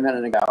finger a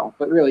minute ago,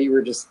 but really you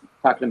were just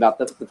talking about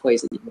the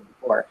place that you did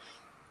before.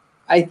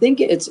 I think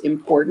it's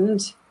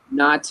important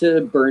not to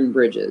burn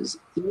bridges.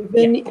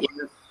 Even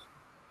if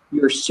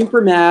you're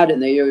super mad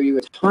and they owe you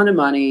a ton of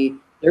money.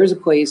 There was a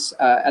place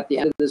at the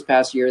end of this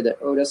past year that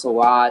owed us a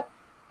lot,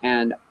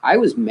 and I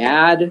was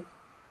mad.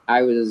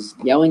 I was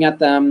yelling at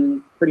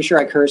them. Pretty sure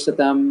I cursed at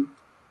them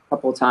a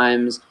couple of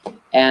times.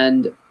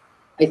 And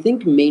I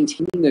think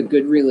maintaining a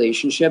good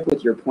relationship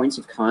with your points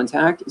of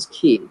contact is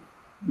key,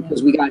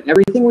 because we got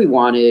everything we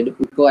wanted.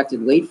 We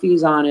collected late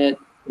fees on it.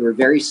 We were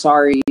very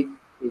sorry.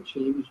 They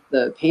changed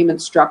the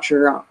payment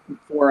structure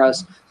for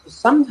us. So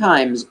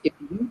sometimes if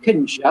you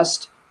can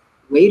just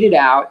wait it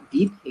out,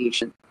 be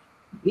patient,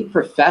 be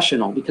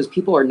professional, because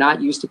people are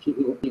not used to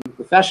people being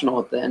professional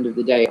at the end of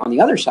the day on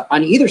the other side,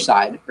 on either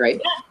side, right?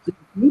 If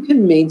you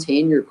can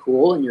maintain your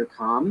cool and your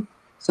calm,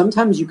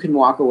 sometimes you can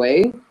walk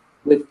away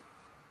with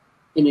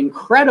an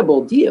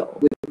incredible deal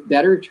with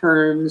better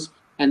terms,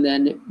 and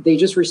then they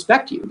just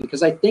respect you.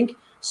 Because I think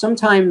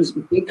sometimes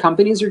big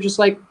companies are just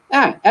like,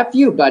 F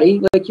you,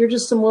 buddy. Like, you're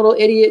just some little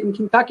idiot in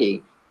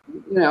Kentucky.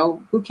 You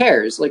know, who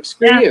cares? Like,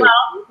 screw you.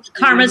 Well,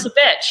 karma's a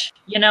bitch.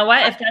 You know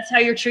what? If that's how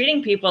you're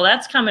treating people,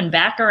 that's coming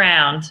back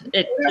around.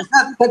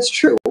 That's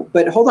true.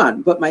 But hold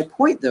on. But my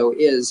point, though,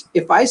 is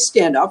if I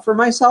stand up for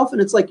myself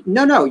and it's like,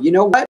 no, you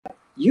know what?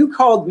 You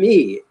called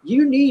me.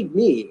 You need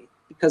me,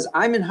 because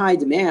I'm in high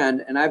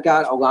demand and I've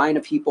got a line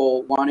of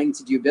people wanting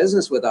to do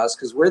business with us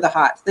because we're the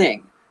hot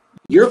thing.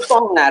 You're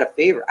falling out of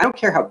favor. I don't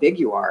care how big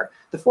you are.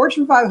 The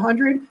Fortune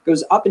 500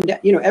 goes up and down.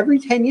 You know, every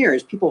 10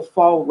 years, people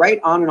fall right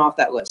on and off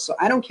that list. So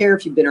I don't care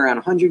if you've been around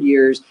 100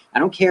 years. I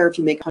don't care if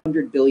you make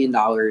 $100 billion,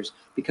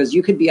 because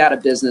you could be out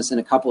of business in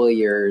a couple of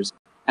years.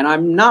 And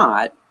I'm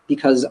not,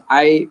 because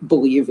I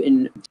believe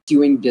in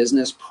doing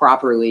business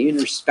properly and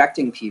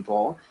respecting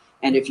people.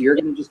 And if you're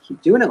going to just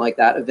keep doing it like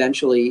that,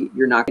 eventually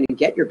you're not going to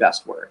get your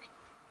best work.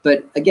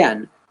 But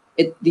again,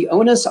 the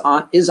onus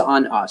is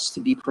on us to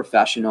be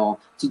professional,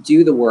 to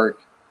do the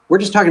work. We're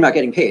just talking about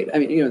getting paid. I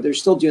mean, you know, they're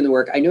still doing the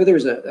work. I know there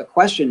was a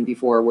question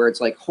before where it's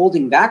like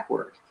holding back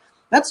work.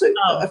 That's a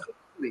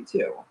thing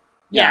too.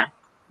 Yeah.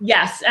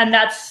 Yes. And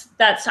that's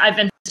I've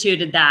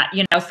instituted that,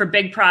 you know, for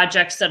big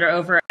projects that are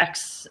over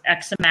X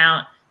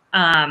amount,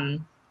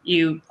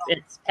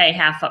 it's pay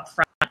half up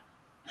front,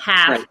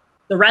 half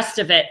the rest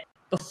of it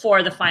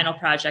before the final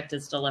project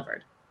is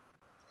delivered.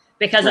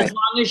 Because as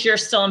long as you're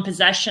still in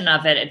possession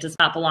of it, it does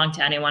not belong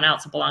to anyone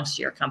else. It belongs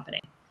to your company.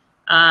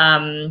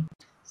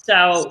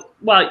 So,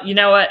 well, you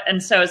know what?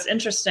 And so it's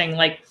interesting,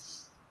 like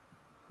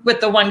with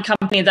the one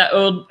company that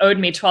owed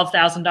me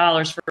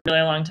 $12,000 for a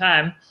really long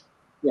time.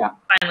 Yeah.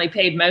 Finally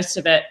paid most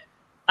of it.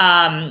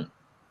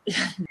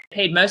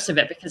 Paid most of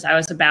it because I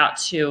was about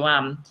to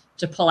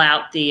pull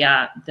out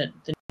the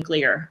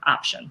nuclear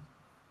option.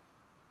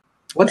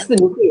 What's the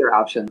nuclear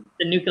option?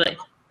 The nuclear.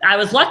 I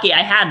was lucky.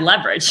 I had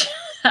leverage.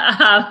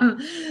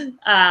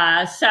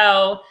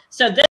 So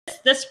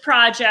this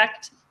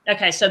project.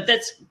 Okay, so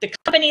the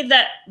company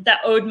that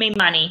owed me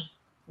money,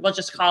 we'll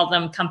just call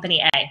them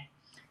Company A.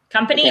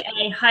 Company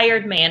A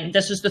hired me, and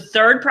this was the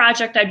third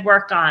project I'd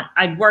worked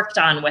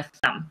on with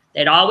them.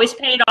 They'd always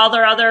paid all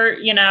their other,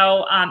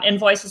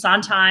 invoices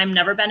on time,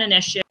 never been an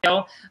issue.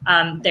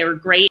 They were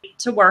great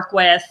to work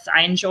with.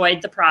 I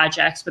enjoyed the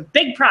projects, but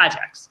big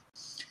projects.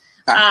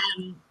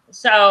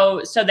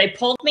 So they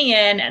pulled me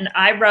in, and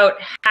I wrote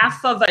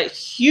half of a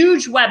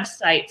huge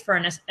website for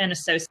an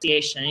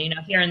association. You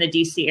know, here in the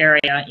DC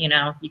area, you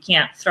know, you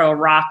can't throw a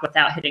rock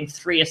without hitting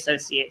 3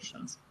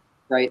 associations.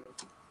 Right.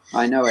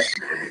 I know it.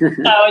 So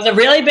it was a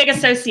really big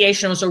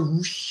association. It was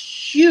a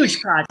huge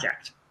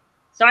project.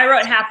 So I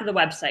wrote half of the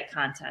website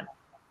content.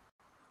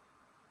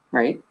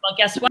 Right. Well,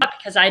 guess what?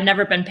 Because I'd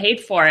never been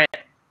paid for it,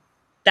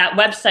 that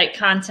website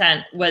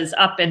content was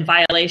up in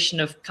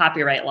violation of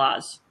copyright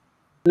laws.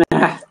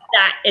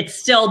 That it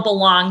still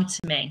belonged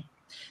to me.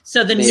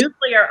 So the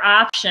nuclear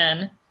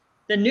option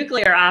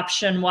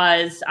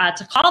was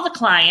to call the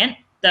client,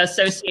 the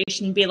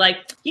association, and be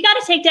like, you got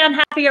to take down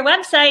half of your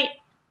website.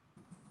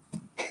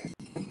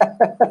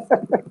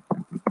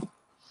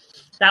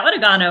 That would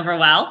have gone over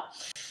well.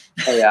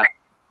 Oh, yeah.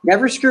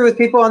 Never screw with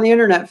people on the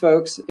internet,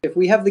 folks. If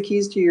we have the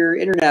keys to your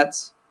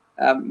internets,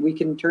 we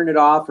can turn it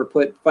off or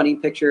put funny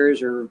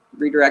pictures or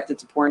redirect it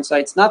to porn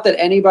sites. Not that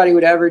anybody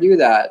would ever do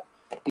that,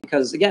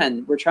 because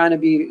again, we're trying to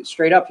be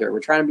straight up here. We're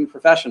trying to be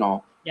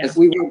professional. Yes. If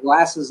we wear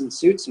glasses and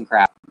suits and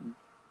crap, come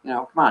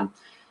on.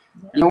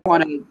 Yeah. You don't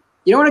want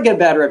to get a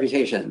bad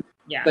reputation.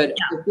 Yeah, but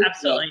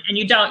absolutely. And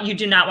you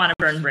do not want to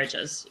burn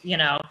bridges.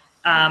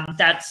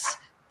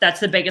 That's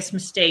the biggest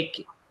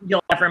mistake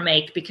you'll ever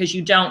make, because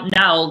you don't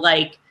know,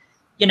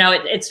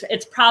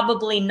 it's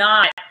probably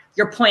not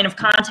your point of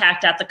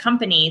contact at the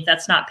company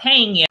that's not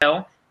paying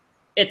you.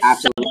 It's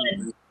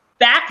someone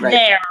back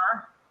there,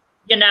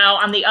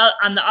 on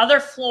the other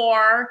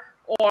floor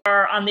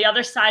or on the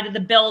other side of the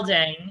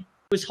building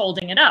who's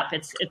holding it up.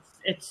 It's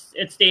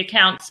the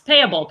accounts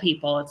payable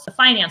people. It's the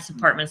finance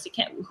department. It's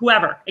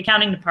whoever,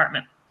 accounting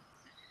department.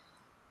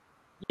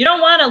 You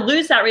don't want to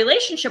lose that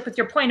relationship with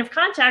your point of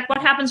contact. What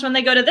happens when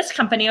they go to this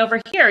company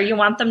over here? You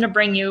want them to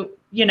bring you,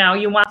 you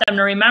want them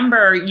to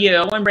remember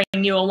you and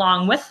bring you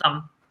along with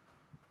them.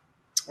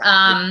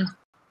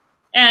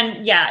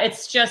 And yeah,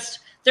 it's just,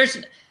 there's,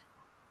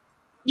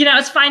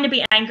 it's fine to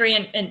be angry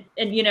and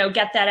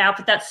get that out,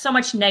 but that's so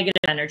much negative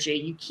energy.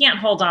 You can't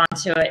hold on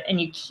to it,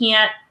 and you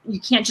can't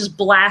just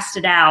blast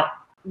it out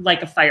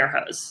like a fire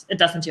hose. It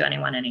doesn't do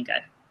anyone any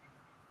good.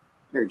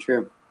 Very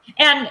true.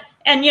 And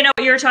you know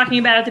what you were talking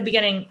about at the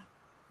beginning,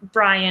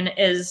 Brian,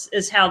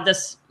 is how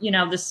this, you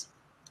know, this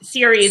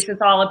series is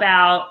all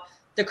about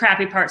the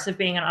crappy parts of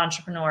being an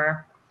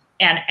entrepreneur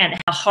and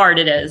how hard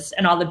it is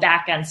and all the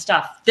back end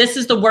stuff. This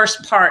is the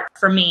worst part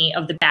for me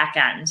of the back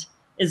end,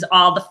 is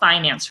all the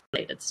finance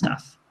related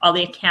stuff, all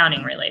the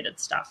accounting related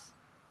stuff.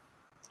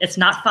 It's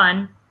not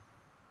fun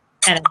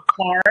and it's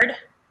hard,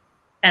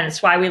 and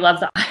it's why we love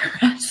the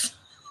IRS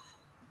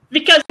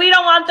because we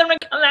don't want them to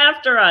come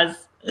after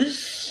us.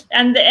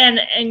 And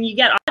you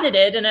get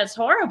audited and it's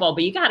horrible,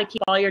 but you got to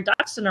keep all your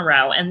ducks in a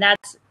row. And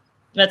that's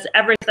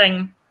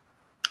everything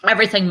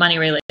money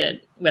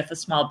related with a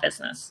small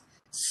business.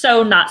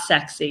 So not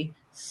sexy,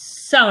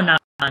 so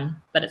not fun,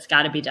 but it's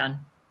got to be done.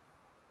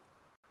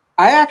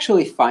 I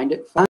actually find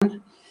it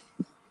fun.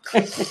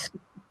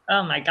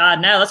 Oh my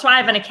God, no. That's why I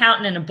have an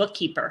accountant and a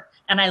bookkeeper,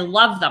 and I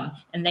love them,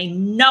 and they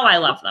know I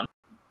love them.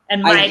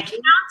 And my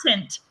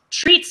accountant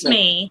treats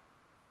me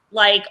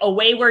like a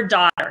wayward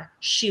daughter.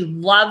 She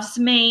loves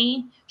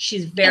me.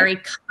 She's very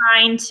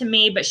kind to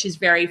me, but she's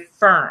very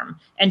firm.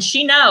 And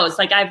she knows,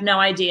 like, I have no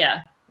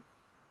idea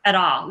at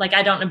all. Like,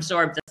 I don't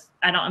absorb this.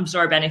 I don't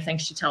absorb anything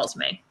she tells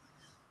me.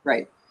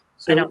 Right.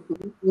 So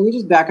let me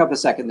just back up a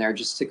second there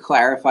just to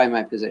clarify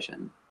my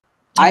position.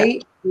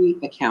 I hate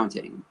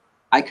accounting.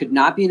 I could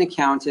not be an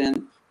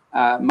accountant.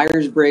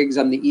 Myers-Briggs,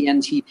 I'm the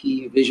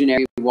ENTP,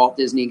 visionary Walt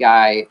Disney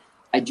guy.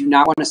 I do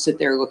not want to sit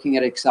there looking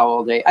at Excel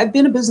all day. I've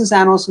been a business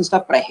analyst and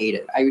stuff, but I hate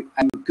it.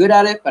 I'm good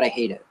at it, but I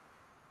hate it.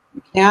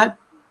 You can't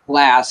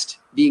last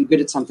being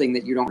good at something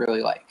that you don't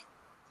really like.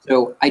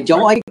 So I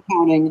don't like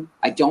accounting.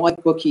 I don't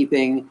like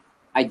bookkeeping.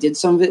 I did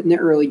some of it in the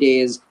early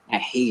days. I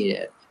hated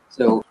it.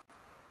 So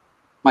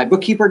my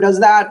bookkeeper does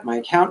that. My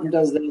accountant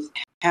does this.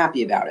 I'm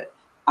happy about it.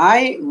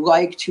 I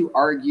like to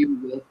argue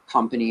with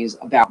companies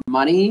about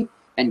money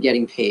and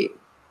getting paid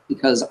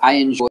because I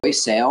enjoy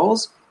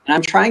sales. And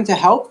I'm trying to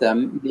help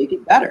them make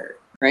it better,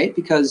 right?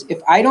 Because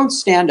if I don't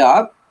stand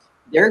up,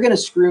 they're going to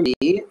screw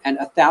me and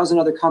 1,000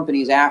 other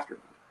companies after me.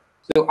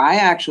 So I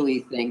actually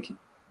think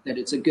that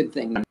it's a good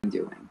thing that I'm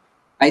doing.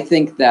 I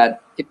think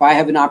that if I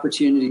have an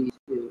opportunity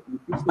to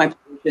increase my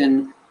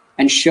position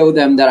and show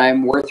them that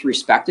I'm worth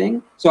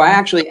respecting. So I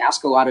actually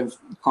ask a lot of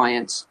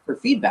clients for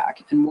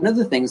feedback. And one of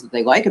the things that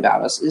they like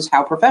about us is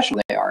how professional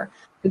they are.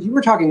 Because you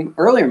were talking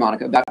earlier,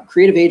 Monika, about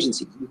creative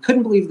agencies. We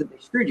couldn't believe that they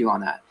screwed you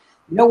on that.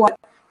 You know what?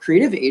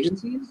 Creative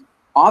agencies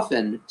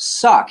often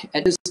suck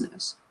at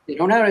business. They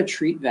don't know how to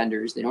treat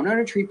vendors. They don't know how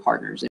to treat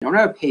partners. They don't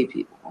know how to pay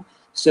people.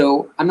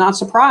 So I'm not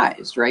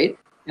surprised, right?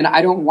 And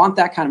I don't want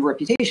that kind of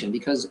reputation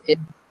because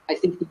I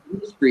think the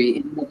industry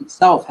in and of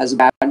itself has a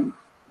bad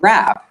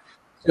rap.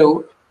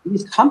 So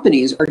these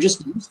companies are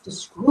just used to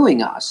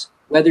screwing us,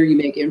 whether you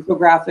make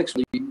infographics,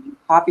 whether you do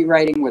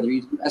copywriting, whether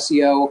you do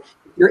SEO,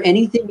 if you're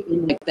anything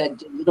in like that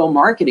digital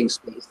marketing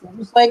space, they're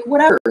just like,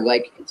 whatever,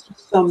 like it's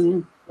just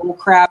some little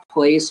crap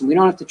place and we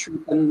don't have to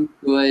treat them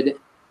good.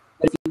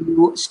 But if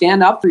you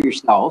stand up for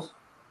yourself,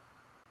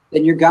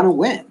 then you're gonna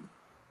win.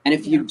 And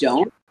if you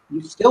don't,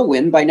 you still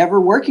win by never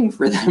working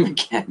for them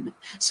again.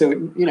 So,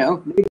 you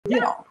know, no big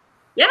deal.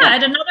 Yeah, I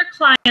had another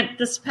client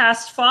this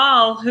past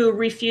fall who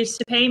refused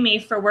to pay me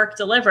for work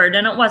delivered,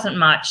 and it wasn't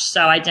much,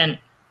 so I didn't,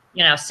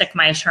 you know, sick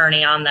my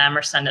attorney on them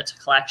or send it to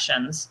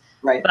collections.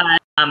 Right.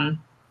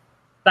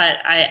 But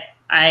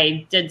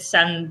I did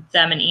send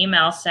them an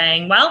email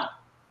saying, well,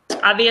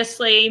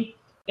 obviously,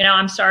 you know,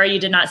 I'm sorry you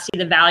did not see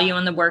the value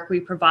in the work we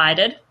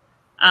provided.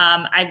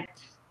 The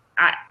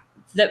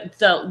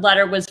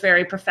letter was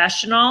very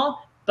professional,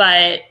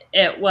 but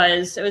it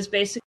was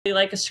basically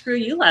like a screw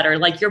you letter.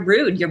 Like, you're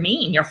rude, you're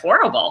mean, you're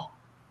horrible,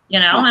 you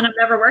know, and I'm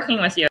never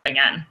working with you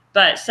again,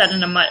 but said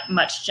in a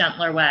much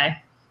gentler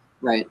way.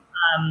 Right.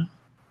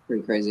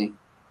 Pretty crazy.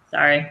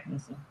 Sorry.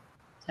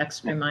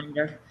 Text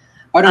reminder.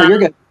 Oh, no, you're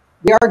good.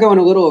 We are going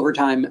a little over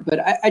time, but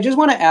I just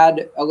want to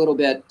add a little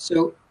bit.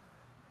 So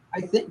I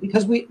think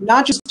because we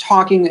not just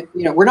talking,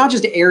 you know, we're not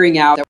just airing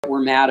out that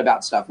we're mad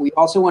about stuff. We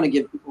also want to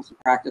give people some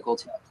practical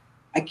tips.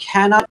 I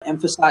cannot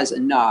emphasize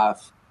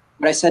enough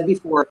what I said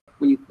before.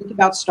 When you think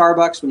about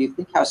Starbucks, when you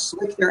think how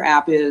slick their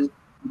app is,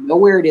 you know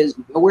where it is,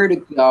 you know where to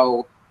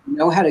go, you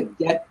know how to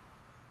get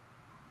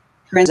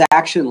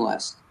transaction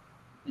lists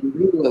and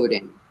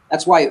reloading.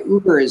 That's why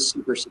Uber is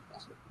super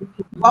successful. You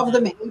love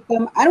them, hate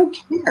them, I don't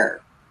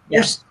care.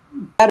 They're still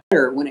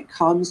better when it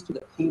comes to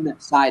the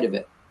payment side of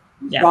it.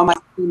 You saw my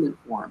payment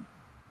form.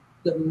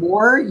 The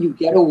more you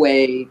get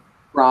away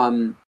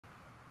from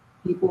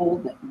people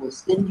that will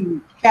send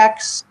you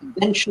checks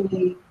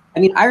eventually. I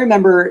mean, I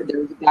remember there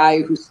was a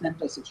guy who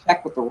sent us a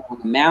check with the wrong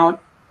amount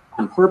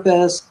on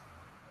purpose.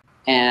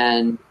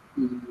 And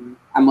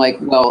I'm like,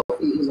 well,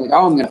 he's like,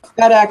 oh, I'm going to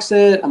FedEx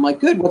it. I'm like,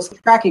 good. What's the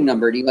tracking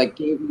number? And he like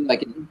gave me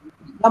like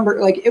a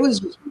number. Like, it was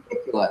just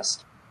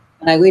ridiculous.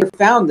 And I later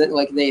found that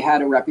like they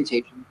had a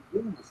reputation for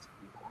doing this to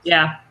people.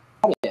 Yeah.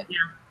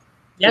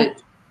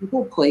 But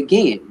people play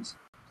games.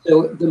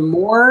 So the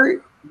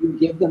more you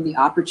give them the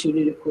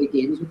opportunity to play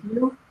games with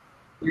you,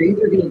 you're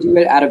either going to do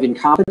it out of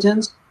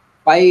incompetence,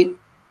 spite,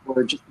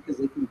 or just because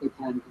they think they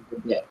can because they're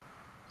big.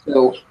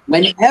 So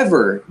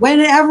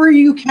whenever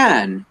you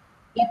can,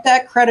 get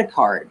that credit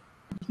card.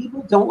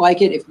 People don't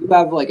like it if you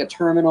have like a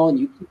terminal and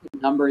you keep a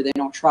number, they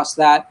don't trust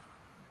that.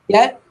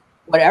 Get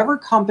whatever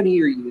company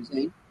you're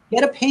using,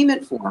 get a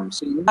payment form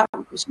so you're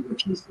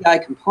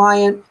PCI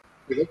compliant,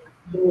 so they can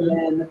fill it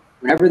in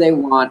whenever they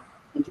want,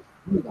 and just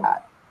do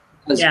that.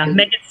 Yeah,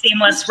 make it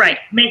seamless, right?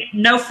 Make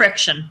no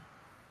friction.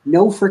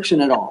 No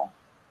friction at all.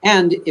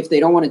 And if they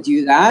don't want to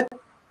do that,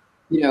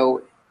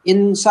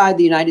 inside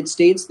the United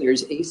States,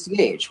 there's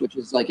ACH, which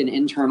is like an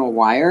internal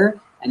wire,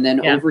 and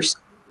then overseas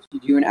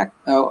you do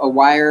a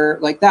wire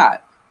like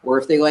that. Or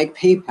if they like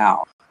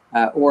PayPal,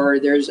 or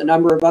there's a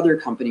number of other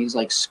companies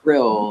like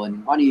Skrill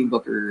and Money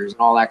Bookers and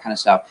all that kind of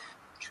stuff.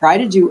 Try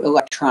to do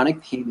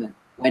electronic payment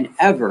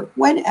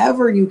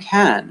whenever you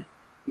can,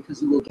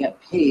 because you will get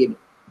paid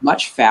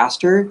much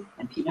faster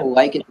and people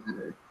like it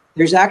better.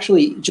 There's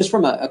actually, just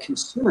from a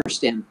consumer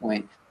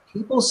standpoint,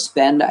 people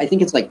spend, I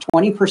think it's like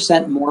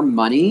 20% more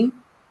money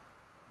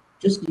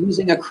just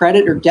using a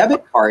credit or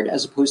debit card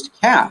as opposed to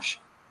cash.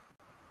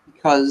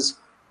 Because,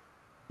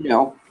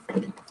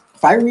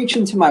 if I reach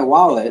into my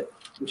wallet,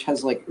 which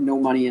has like no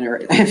money in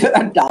it,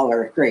 a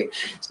dollar, great.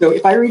 So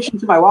if I reach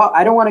into my wallet,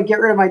 I don't want to get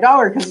rid of my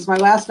dollar because it's my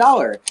last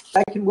dollar.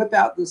 I can whip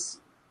out this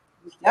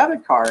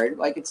debit card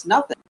like it's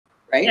nothing,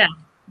 right?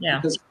 Yeah.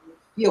 Because you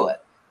feel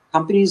it.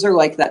 Companies are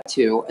like that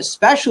too,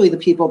 especially the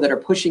people that are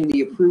pushing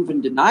the approve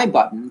and deny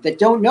button that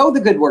don't know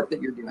the good work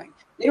that you're doing.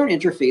 They don't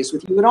interface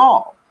with you at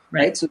all,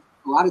 right? So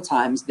a lot of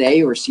times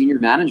they or senior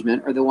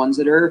management are the ones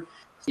that are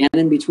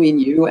standing between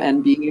you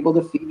and being able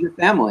to feed your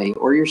family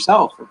or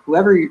yourself or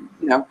whoever, you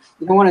don't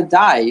want to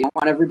die. You don't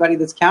want everybody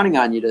that's counting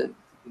on you to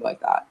be like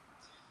that.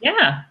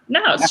 Yeah,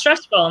 no, it's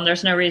stressful and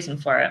there's no reason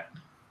for it.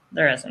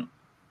 There isn't.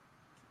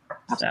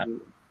 Absolutely.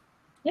 So,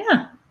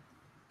 yeah.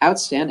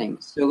 Outstanding.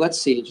 So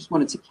let's see. Just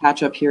wanted to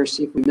catch up here,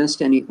 see if we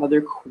missed any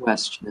other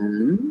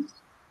questions.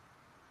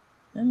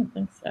 I don't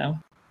think so.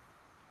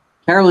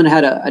 Carolyn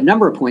had a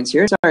number of points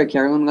here. Sorry,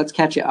 Carolyn. Let's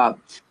catch you up.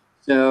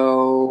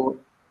 So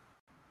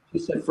she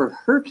said for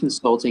her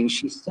consulting,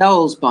 she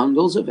sells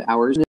bundles of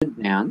hours in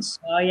advance.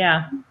 Oh,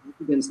 yeah.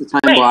 Against the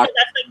time block. So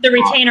that's like the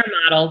retainer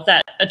model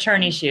that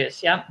attorneys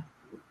use. Yep.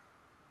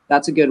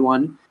 That's a good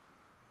one.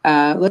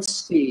 Let's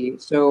see.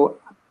 So,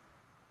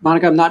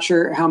 Monika, I'm not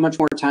sure how much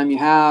more time you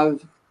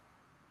have.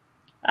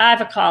 I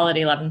have a call at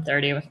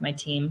 11:30 with my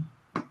team.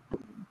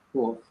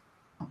 Cool.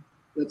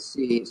 Let's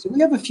see. So we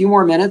have a few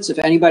more minutes if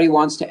anybody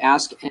wants to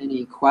ask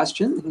any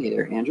questions. Hey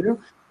there, Andrew.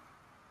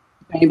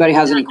 If anybody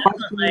has any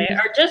questions.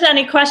 Or just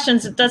any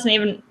questions, it doesn't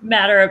even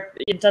matter.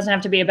 It doesn't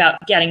have to be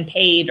about getting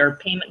paid or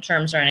payment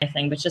terms or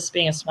anything, but just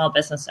being a small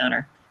business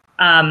owner.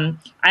 I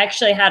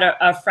actually had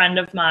a friend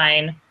of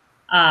mine,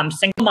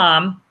 single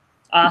mom,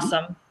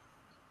 awesome.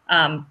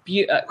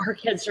 Her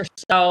kids are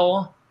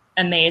so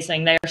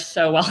amazing. They are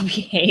so well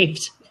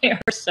behaved. They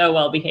are so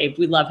well behaved.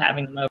 We love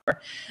having them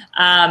over.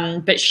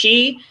 But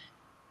she's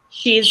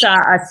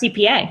a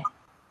CPA.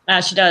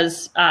 She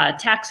does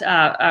tax,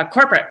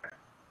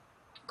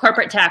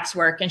 corporate tax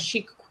work, and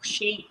she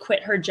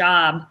quit her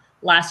job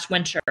last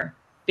winter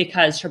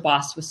because her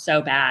boss was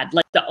so bad.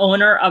 Like the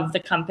owner of the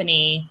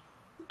company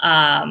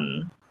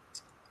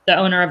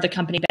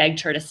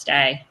begged her to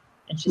stay,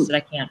 and she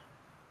said,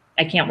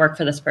 I can't work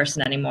for this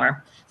person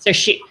anymore. So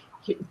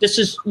this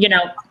is,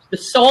 the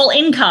sole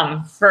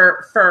income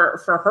for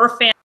her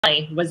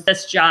family was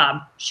this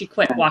job. She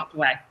quit, walked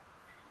away.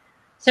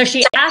 So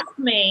she asked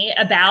me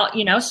about,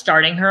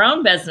 starting her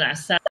own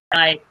business. And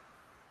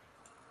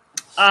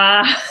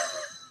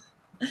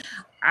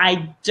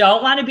I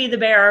don't want to be the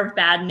bearer of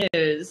bad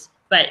news,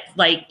 but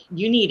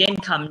you need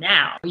income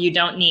now. You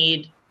don't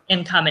need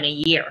income in a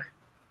year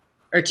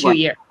or 2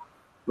 years.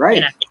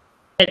 Right.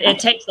 It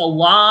takes a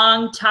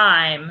long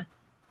time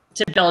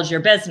to build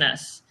your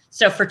business.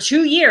 So for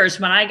 2 years,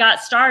 when I got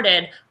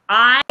started,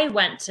 I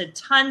went to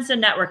tons of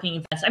networking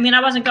events. I mean,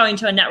 I wasn't going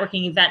to a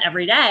networking event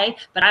every day,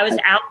 but I was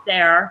out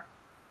there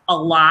a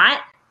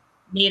lot,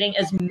 meeting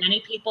as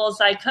many people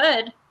as I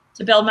could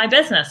to build my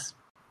business.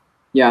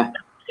 Yeah. That's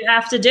what you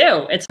have to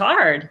do. It's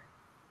hard.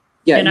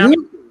 Yeah.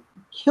 You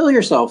kill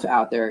yourself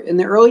out there. In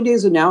the early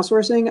days of now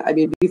sourcing, I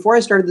mean, before I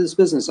started this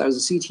business, I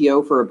was a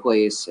CTO for a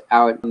place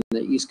out on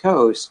the East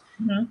Coast.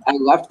 Mm-hmm. I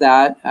left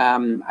that.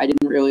 I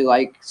didn't really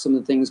like some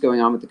of the things going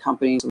on with the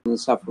company, some of the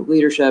stuff with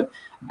leadership.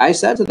 I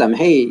said to them,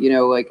 hey,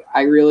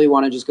 I really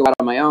want to just go out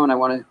on my own. I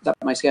want to set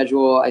my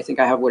schedule. I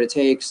think I have what it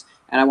takes,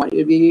 and I want you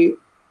to be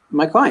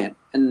my client.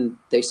 And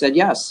they said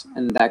yes.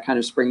 And that kind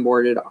of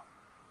springboarded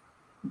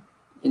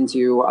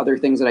into other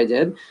things that I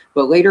did.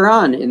 But later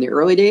on, in the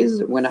early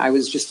days, when it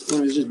was just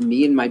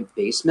me in my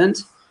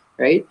basement,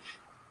 right?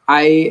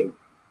 Even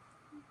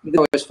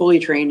though I was fully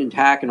trained in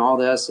tech and all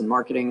this and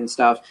marketing and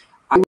stuff,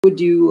 I would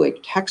do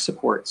tech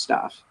support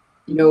stuff.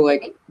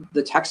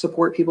 The tech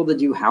support people that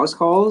do house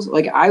calls,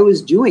 I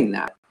was doing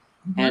that.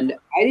 Mm-hmm. And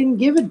I didn't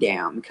give a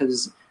damn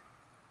because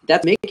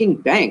that's making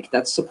bank.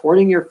 That's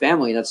supporting your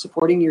family. That's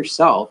supporting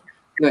yourself.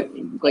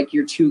 like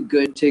you're too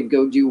good to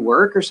go do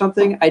work or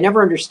something. I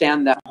never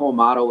understand that whole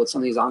model with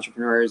some of these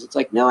entrepreneurs. It's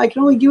like, no, I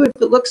can only do it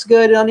if it looks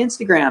good on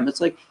Instagram.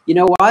 It's like, you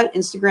know what?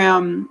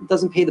 Instagram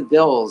doesn't pay the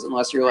bills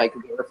unless you're like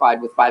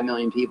verified with 5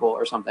 million people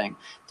or something.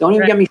 Don't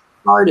even get me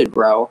started,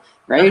 bro.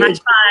 Right?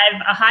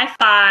 A high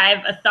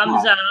five, a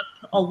thumbs up,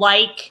 a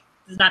like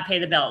does not pay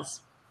the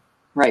bills.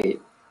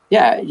 Right.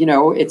 Yeah. You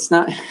know, it's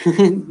not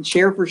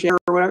share for share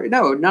or whatever.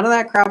 No, none of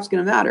that crap's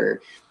going to matter.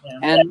 Yeah.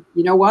 And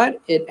you know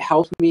what? It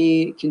helped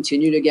me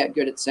continue to get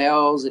good at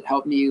sales. It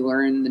helped me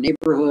learn the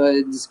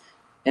neighborhoods.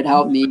 It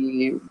helped me,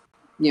 you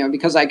know,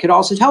 because I could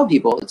also tell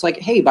people, it's like,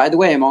 hey, by the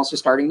way, I'm also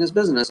starting this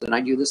business and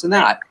I do this and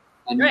that.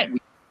 And we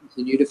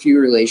continued a few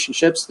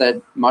relationships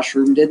that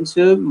mushroomed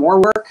into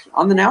more work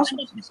on the now.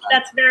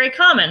 That's very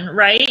common,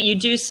 right? You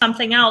do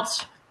something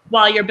else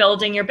while you're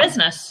building your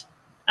business.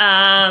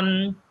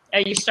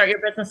 You start your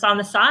business on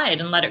the side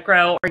and let it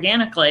grow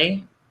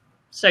organically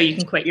so you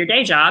can quit your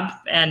day job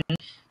and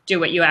do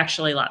what you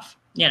actually love,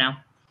 you know.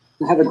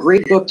 I have a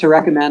great book to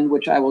recommend,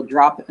 which I will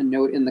drop a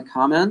note in the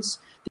comments.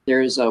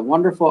 There's a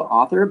wonderful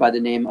author by the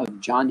name of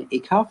John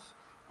Acuff,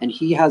 and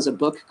he has a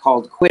book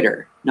called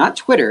Quitter. Not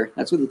Twitter,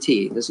 that's with a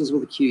T. This is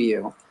with a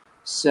QU.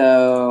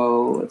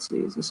 So let's see,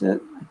 is this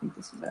it? I think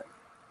this is it.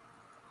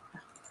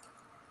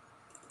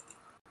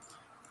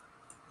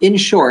 In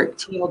short,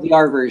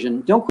 TLDR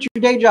version, don't quit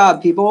your day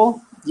job,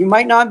 people. You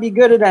might not be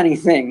good at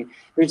anything.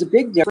 There's a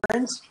big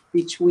difference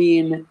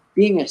between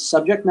being a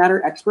subject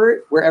matter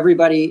expert where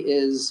everybody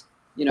is,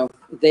 you know,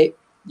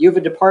 you have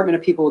a department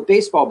of people with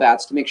baseball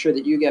bats to make sure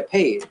that you get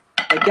paid.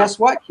 But guess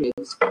what,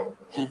 kids?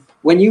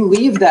 When you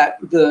leave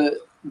the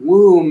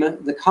womb,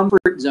 the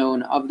comfort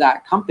zone of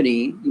that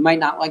company, you might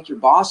not like your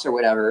boss or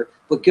whatever,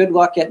 but good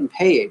luck getting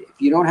paid.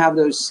 If you don't have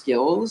those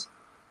skills,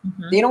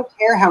 they don't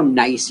care how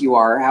nice you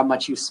are, how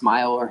much you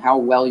smile, or how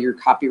well your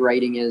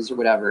copywriting is or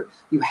whatever.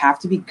 You have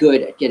to be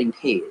good at getting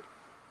paid.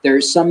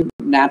 There's some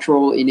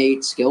natural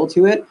innate skill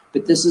to it,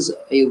 but this is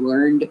a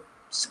learned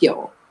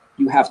skill.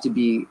 You have to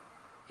be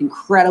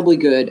incredibly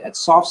good at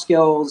soft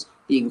skills,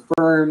 being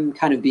firm,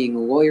 kind of being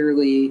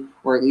lawyerly,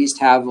 or at least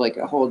have like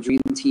a whole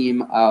dream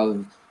team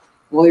of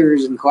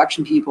lawyers and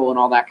collection people and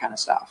all that kind of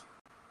stuff.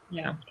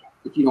 Yeah.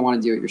 If you don't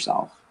want to do it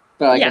yourself.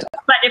 But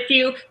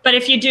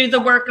if you do the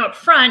work up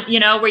front, you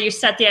know, where you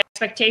set the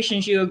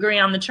expectations, you agree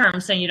on the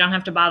terms, then you don't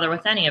have to bother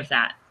with any of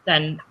that.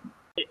 Then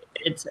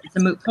it's a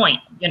moot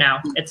point. You know,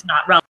 it's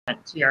not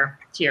relevant to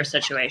your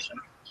situation.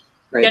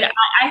 Right.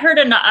 I heard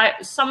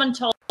someone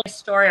told a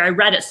story. I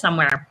read it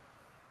somewhere.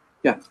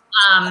 Yeah.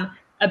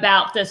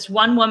 About this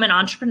one woman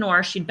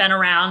entrepreneur. She'd been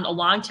around a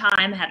long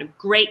time, had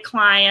great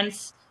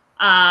clients,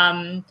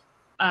 but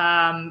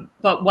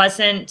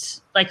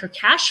wasn't like her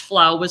cash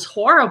flow was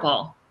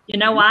horrible. You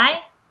know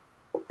why?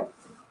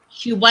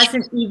 She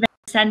wasn't even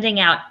sending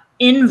out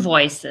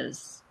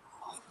invoices.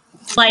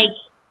 Like,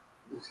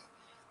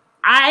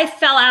 I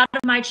fell out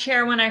of my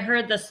chair when I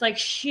heard this. Like,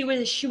 she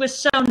was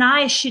so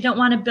nice. She didn't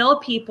want to bill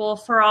people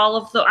for all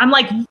of the. I'm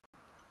like,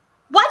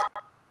 what?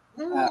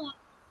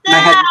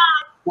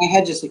 My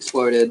head just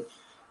exploded.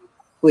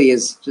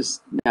 Please,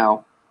 just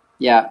no.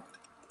 Yeah.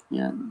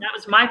 That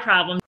was my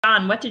problem.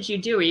 John, what did you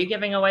do? Are you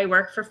giving away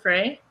work for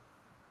free?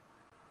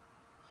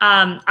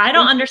 I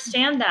don't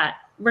understand that.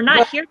 We're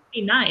not here to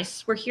be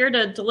nice. We're here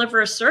to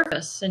deliver a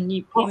service, and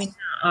you pay me now.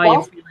 Oh,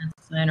 you're a freelance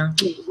designer.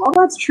 Well,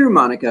 that's true,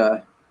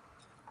 Monica.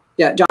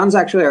 Yeah, John's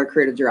actually our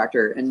creative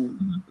director,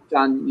 and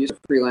John used to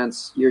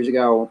freelance years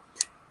ago.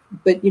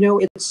 But, you know,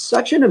 it's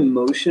such an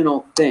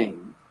emotional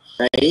thing,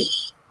 right?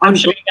 I'm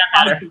sure you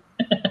got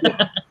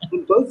better.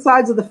 On both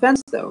sides of the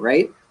fence, though,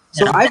 right?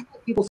 So I've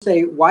had people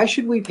say, why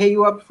should we pay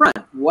you up front?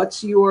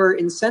 What's your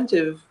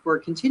incentive for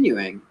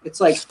continuing? It's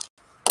like,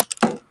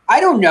 I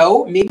don't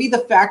know. Maybe the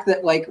fact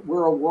that like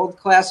we're a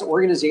world-class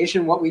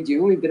organization, what we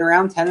do, we've been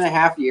around 10 and a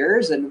half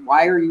years, and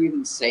why are you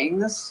even saying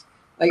this?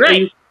 Like,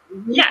 right.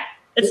 Yeah.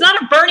 It's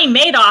not a Bernie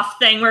Madoff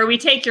thing where we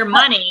take your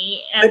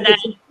money and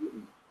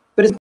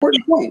But it's an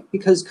important point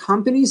because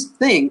companies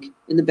think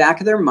in the back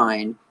of their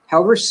mind,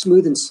 however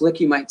smooth and slick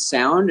you might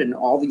sound and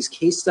all these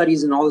case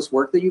studies and all this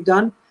work that you've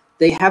done,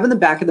 they have in the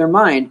back of their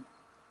mind,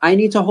 I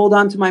need to hold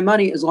on to my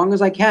money as long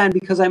as I can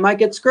because I might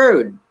get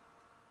screwed.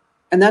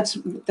 And that's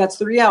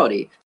the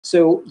reality.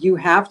 So you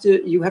have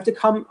to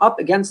come up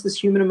against this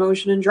human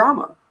emotion and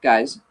drama,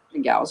 guys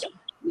and gals.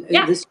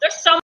 Yeah,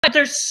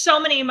 there's so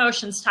many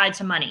emotions tied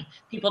to money.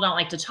 People don't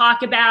like to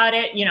talk about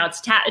it. You know,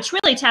 it's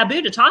really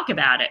taboo to talk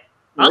about it.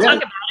 I'll talk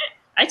about it.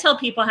 I tell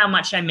people how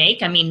much I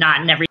make. I mean,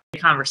 not in every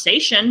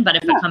conversation, but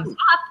if it comes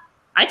up,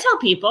 I tell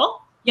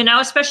people, you know,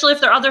 especially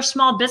if they're other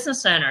small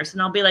business owners,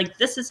 and I'll be like,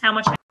 this is how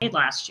much I made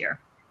last year.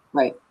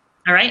 Right.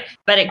 All right.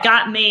 But it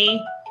got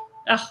me,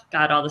 oh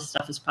God, all this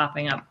stuff is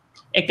popping up.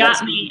 It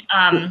got me,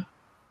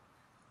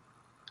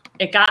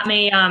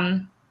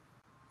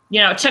 you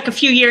know, it took a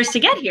few years to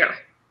get here.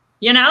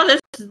 You know,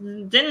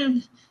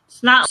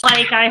 it's not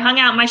like I hung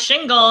out my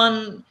shingle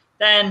and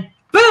then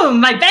boom,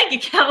 my bank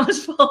account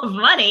was full of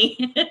money.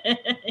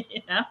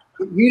 You know?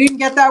 You didn't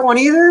get that one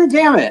either?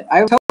 Damn it.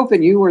 I was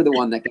hoping you were the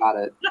one that got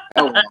it.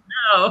 Oh, well.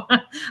 No,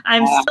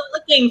 I'm still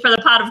looking for the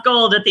pot of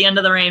gold at the end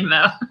of the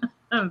rainbow.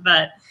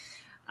 But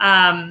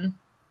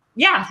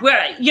yeah,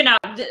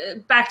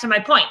 back to my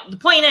point. The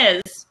point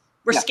is,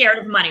 we're scared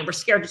of money. We're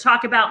scared to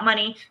talk about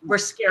money. We're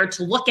scared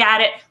to look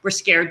at it. We're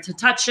scared to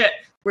touch it.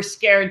 We're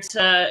scared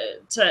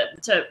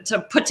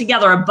to put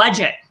together a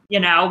budget,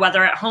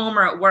 whether at home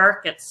or at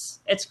work.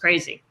 It's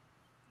crazy.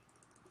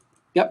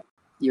 Yep,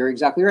 you're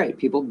exactly right.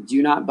 People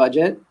do not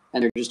budget,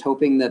 and they're just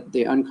hoping that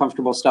the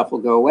uncomfortable stuff will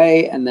go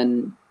away, and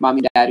then mommy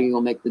and daddy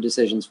will make the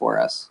decisions for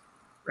us.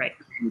 Right.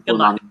 Good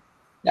luck.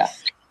 Yeah,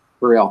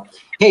 for real.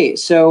 Hey,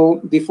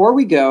 so before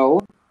we go,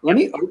 let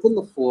me open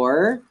the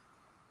floor.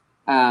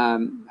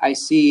 I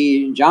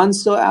see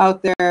John's still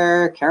out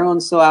there.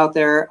 Carolyn's still out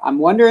there. I'm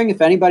wondering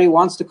if anybody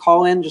wants to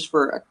call in just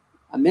for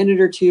a minute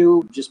or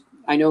two.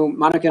 I know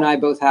Monica and I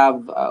both have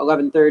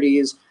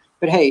 11:30s,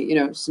 but hey,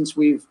 since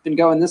we've been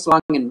going this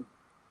long and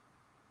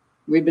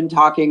we've been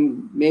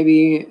talking,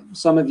 maybe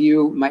some of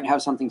you might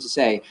have something to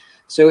say.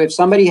 So if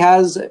somebody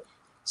has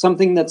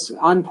something that's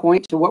on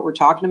point to what we're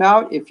talking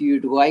about, if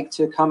you'd like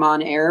to come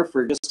on air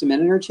for just a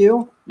minute or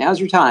two, now's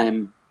your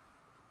time.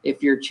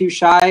 If you're too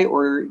shy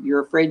or you're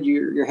afraid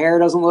your hair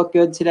doesn't look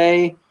good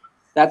today,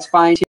 that's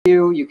fine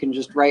too. You can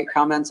just write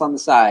comments on the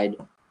side.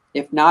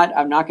 If not,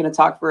 I'm not going to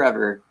talk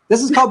forever.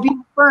 This is called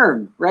being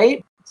firm,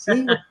 right?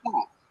 See,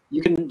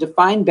 you can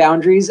define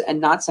boundaries and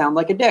not sound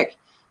like a dick.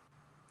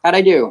 How'd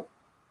I do?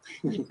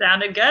 You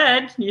sounded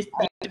good. You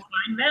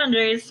define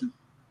boundaries.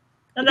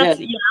 And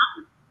that's,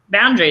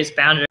 boundaries.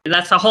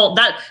 That's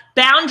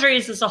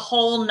boundaries is a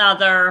whole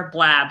nother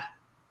blab.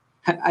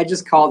 I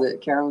just called it.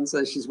 Carolyn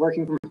says she's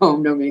working from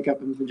home, no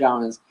makeup and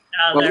pajamas.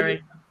 Oh, there we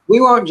go. We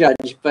won't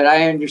judge, but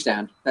I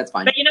understand. That's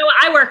fine. But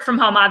I work from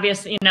home,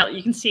 obviously.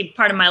 You can see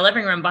part of my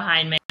living room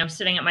behind me. I'm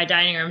sitting at my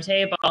dining room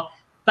table.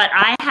 But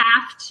I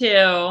have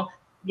to,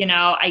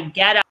 I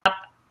get up,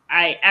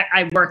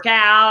 I work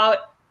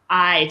out,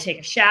 I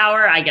take a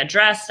shower, I get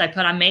dressed, I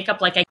put on makeup.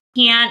 Like I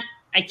can't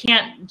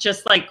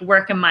just like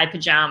work in my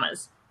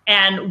pajamas.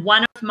 And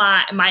one of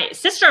my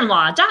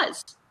sister-in-law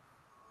does.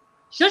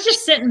 She'll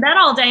just sit in bed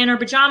all day in her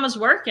pajamas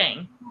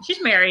working.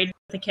 She's married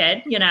with a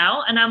kid,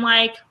 and I'm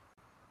like,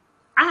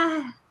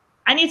 I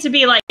need to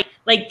be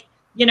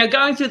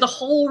going through the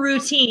whole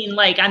routine.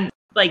 Like I'm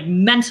like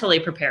mentally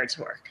prepared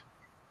to work.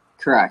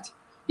 Correct.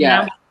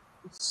 Yeah.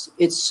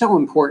 It's so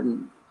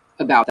important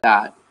about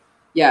that.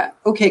 Yeah.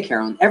 Okay,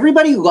 Carolyn,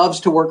 everybody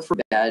loves to work from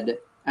bed.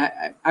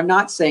 I'm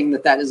not saying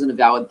that isn't a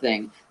valid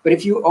thing, but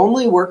if you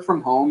only work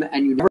from home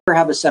and you never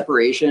have a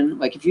separation,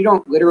 like if you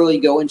don't literally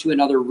go into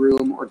another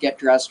room or get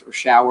dressed or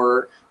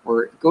shower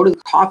or go to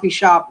the coffee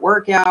shop,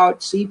 work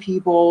out, see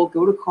people,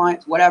 go to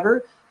clients,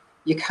 whatever,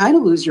 you kind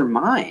of lose your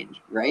mind,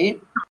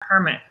 right?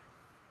 Hermit.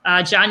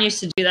 John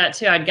used to do that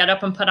too. I'd get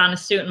up and put on a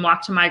suit and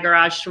walk to my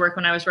garage to work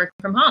when I was working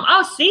from home.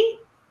 Oh, see?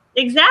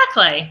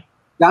 Exactly.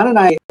 John and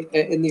I,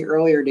 in the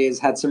earlier days,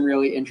 had some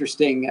really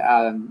interesting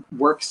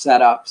work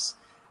setups.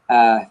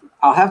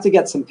 I'll have to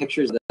get some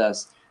pictures of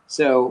this.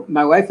 So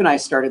my wife and I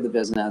started the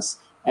business,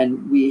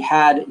 and we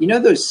had,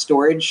 those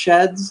storage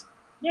sheds?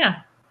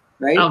 Yeah.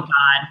 Right? Oh,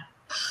 God.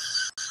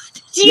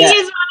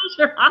 Jesus,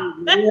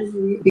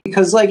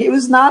 because it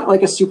was not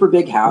like a super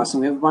big house,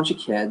 and we have a bunch of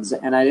kids,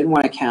 and I didn't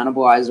want to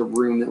cannibalize a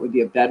room that would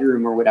be a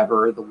bedroom or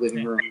whatever, or the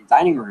living room,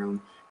 dining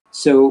room.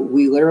 So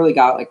we literally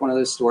got one of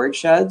those storage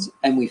sheds,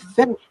 and we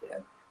finished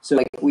it.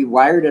 So we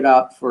wired it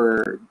up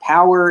for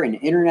power and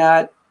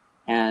internet,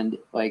 and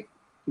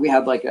we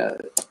had an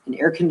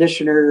air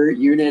conditioner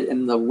unit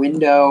in the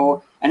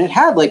window, and it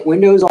had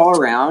windows all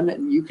around,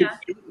 and you could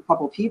fit a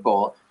couple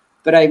people.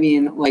 But I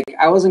mean,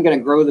 I wasn't going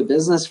to grow the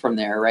business from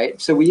there, right?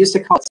 So we used to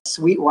call it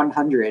Suite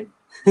 100,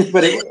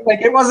 but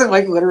it wasn't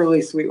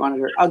literally Suite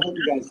 100. I'll give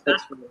you guys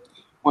tips for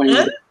one of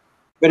these.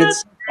 But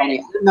it's funny.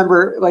 I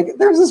remember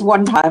there was this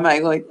one time I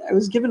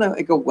was given a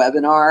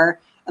webinar,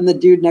 and the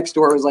dude next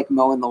door was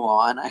mowing the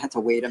lawn. I had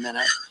to wait a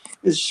minute.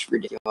 It was just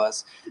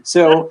ridiculous.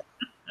 So.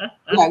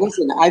 Yeah,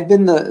 listen, I've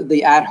been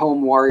the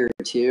at-home warrior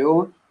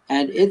too,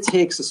 and it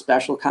takes a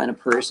special kind of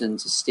person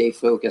to stay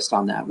focused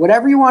on that.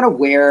 Whatever you want to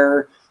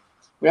wear,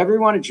 whatever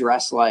you want to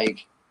dress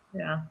like.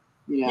 Yeah.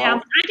 Yeah,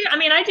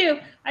 I do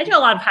a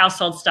lot of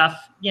household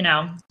stuff,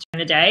 during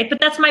the day, but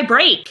that's my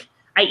break.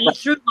 I eat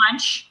through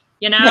lunch,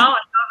 I go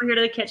over here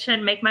to the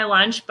kitchen, make my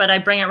lunch, but I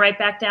bring it right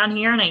back down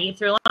here and I eat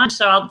through lunch.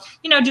 So I'll,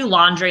 do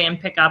laundry and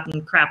pick up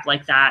and crap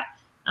like that.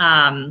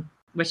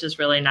 Which is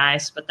really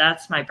nice, but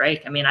that's my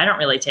break. I mean, I don't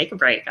really take a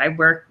break. I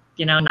work,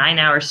 9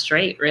 hours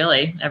straight,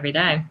 really, every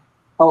day.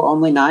 Oh,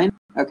 only 9?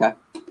 Okay.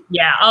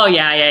 Yeah. Oh,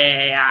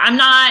 yeah.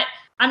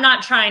 I'm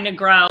not trying to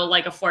grow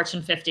like a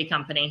Fortune 50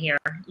 company here.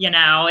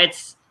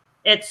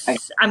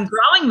 I'm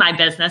growing my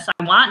business.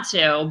 I want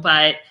to,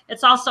 but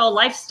it's also a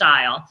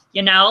lifestyle.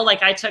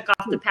 I took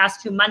off the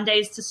past 2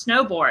 Mondays to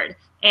snowboard,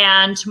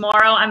 and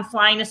tomorrow I'm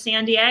flying to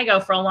San Diego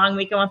for a long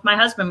weekend with my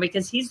husband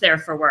because he's there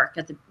for work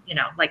at the,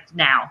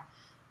 now.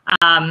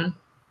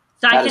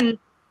 So I can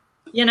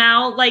You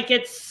know, like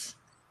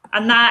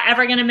I'm not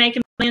ever going to make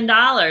 $1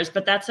 million,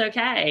 but that's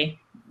okay.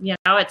 You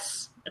know,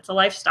 it's a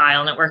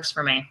lifestyle and it works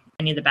for me.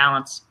 I need the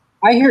balance.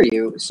 I hear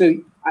you. So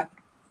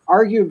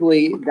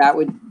arguably that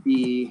would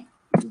be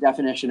the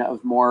definition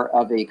of more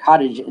of a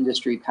cottage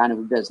industry kind of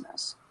a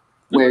business,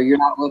 where you're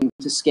not looking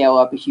to scale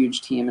up a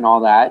huge team and all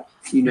that.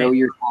 You know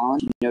your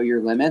talent, you know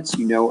your limits,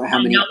 you know how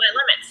many. I know my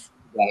limits.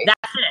 Right?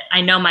 That's it.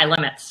 I know my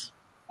limits.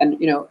 And,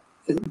 you know,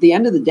 at the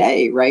end of the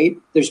day, right,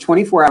 there's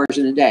 24 hours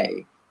in a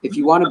day. If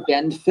you want to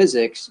bend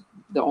physics,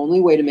 the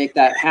only way to make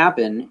that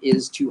happen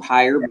is to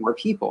hire more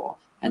people.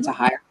 And to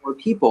hire more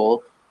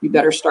people, you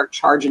better start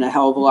charging a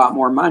hell of a lot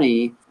more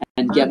money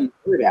and getting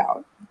the word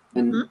out.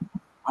 And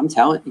I'm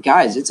telling you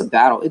guys, it's a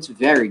battle. It's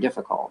very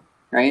difficult,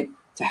 right?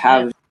 To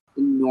have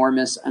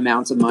enormous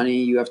amounts of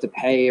money you have to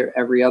pay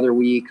every other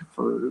week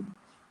for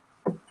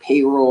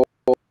payroll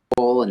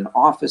and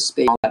office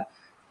space.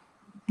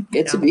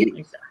 It's a beating.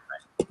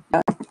 Exactly.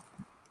 Yeah.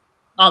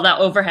 All that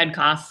overhead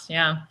costs.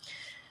 Yeah.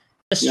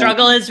 The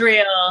struggle is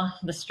real.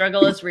 The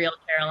struggle is real,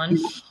 Carolyn.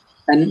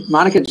 And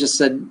Monika just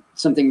said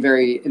something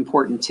very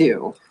important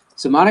too.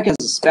 So Monika has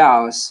a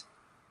spouse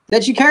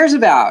that she cares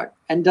about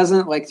and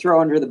doesn't like throw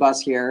under the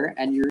bus here,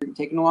 and you're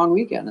taking a long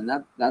weekend, and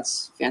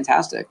that's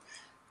fantastic.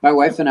 My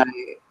wife and I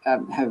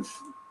have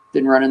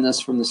been running this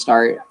from the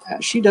start.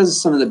 She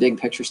does some of the big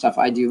picture stuff.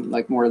 I do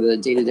like more of the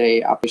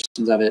day-to-day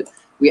operations of it.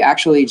 We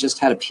actually just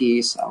had a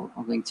piece, I'll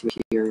link to it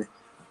here,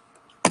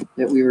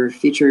 that we were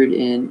featured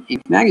in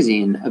Inc.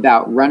 magazine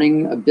about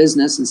running a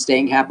business and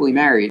staying happily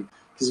married.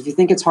 Because if you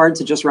think it's hard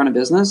to just run a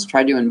business,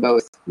 try doing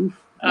both. Oof,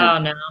 oh,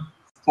 no.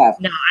 Tough.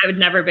 No, I would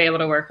never be able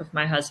to work with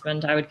my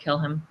husband. I would kill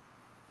him.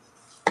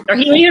 Or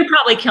he would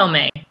probably kill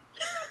me.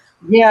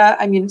 Yeah,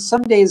 I mean,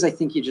 some days I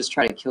think you just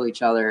try to kill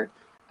each other.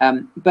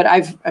 But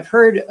I've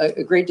heard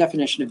a great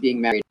definition of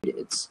being married.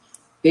 It's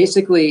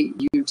basically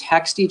you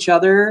text each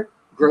other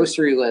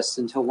grocery lists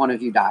until one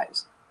of you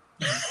dies.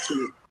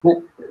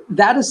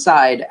 That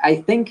aside, I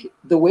think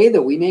the way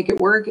that we make it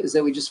work is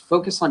that we just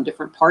focus on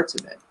different parts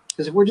of it.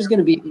 Because if we're just going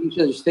to be in each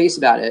other's face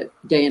about it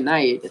day and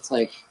night, it's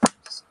like,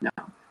 no.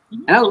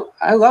 And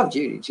I love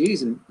Judy.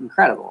 Judy's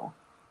incredible.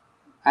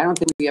 I don't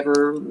think we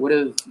ever would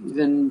have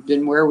even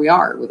been where we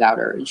are without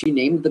her. And she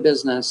named the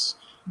business.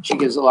 She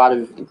gives a lot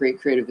of great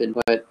creative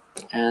input.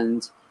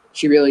 And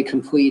she really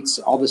completes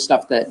all the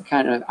stuff that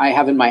kind of I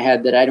have in my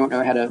head that I don't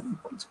know how to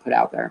put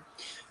out there.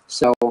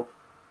 So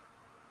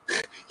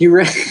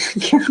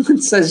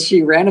Carolyn says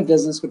she ran a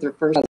business with her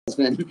first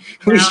husband,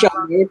 who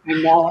shot me.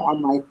 I'm now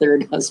on my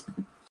third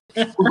husband.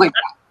 Oh my God.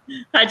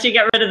 How'd you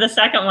get rid of the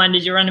second one?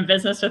 Did you run a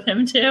business with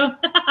him too?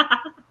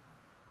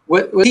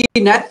 What was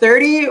he net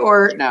 30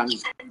 or no?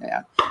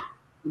 Yeah,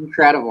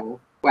 incredible.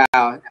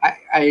 Wow,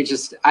 I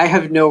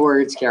have no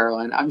words,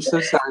 Carolyn. I'm so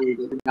sorry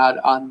that you're not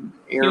on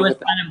air. He was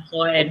with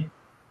unemployed.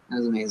 That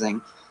was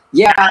amazing.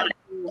 Yeah,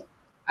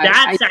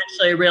 that's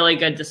actually a really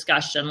good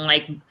discussion.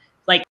 Like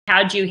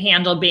how do you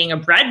handle being a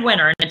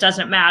breadwinner? And it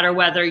doesn't matter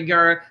whether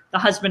you're the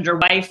husband or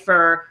wife,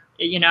 or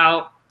you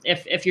know,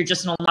 if you're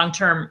just in a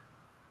long-term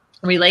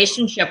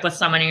relationship with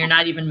someone and you're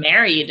not even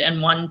married,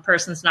 and one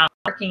person's not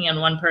working and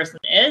one person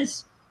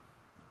is.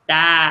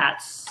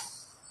 That's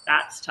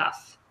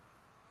tough.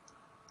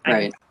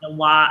 Right. A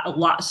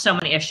lot, so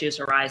many issues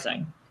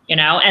arising, you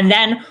know, and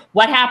then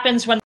what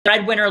happens when the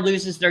breadwinner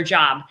loses their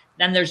job?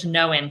 Then there's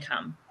no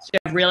income. So we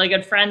have really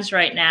good friends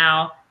right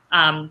now.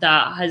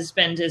 The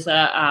husband is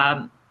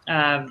a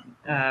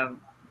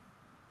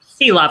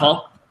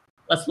C-level,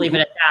 let's leave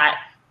it at that,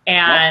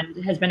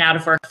 and has been out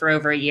of work for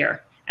over a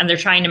year. And they're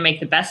trying to make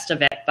the best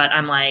of it. But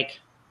I'm like,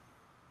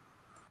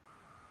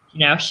 you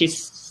know, she's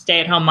a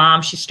stay-at-home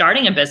mom. She's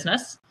starting a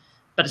business,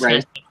 but it's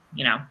going to,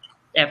 you know,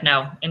 they have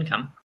no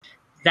income.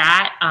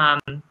 That,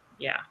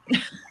 yeah.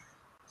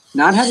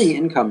 Not having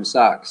income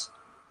sucks.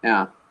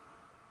 Yeah.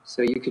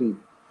 So you can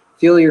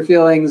feel your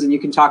feelings and you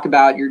can talk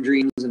about your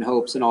dreams and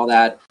hopes and all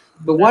that.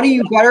 But one of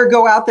you better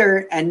go out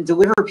there and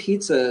deliver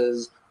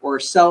pizzas or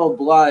sell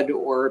blood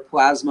or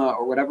plasma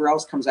or whatever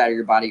else comes out of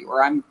your body,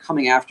 or I'm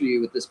coming after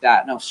you with this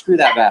bat. No, screw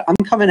that bat. I'm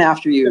coming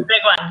after you. The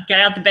big one. Get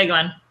out the big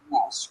one. No,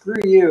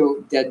 screw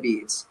you,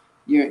 deadbeats.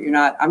 You're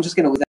not. I'm just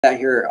going to leave that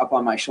here up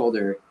on my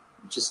shoulder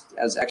just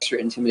as extra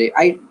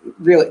intimidating.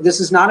 This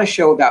is not a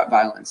show about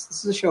violence.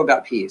 This is a show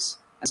about peace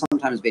and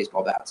sometimes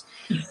baseball bats.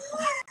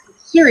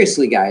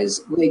 Seriously,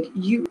 guys, like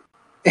you,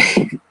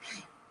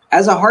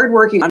 as a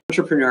hardworking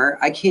entrepreneur,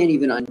 I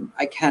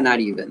cannot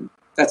even.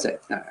 That's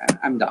it.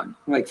 I'm done.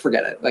 Like,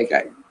 forget it. Like,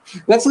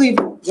 let's leave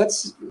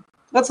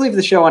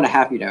the show on a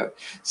happy note.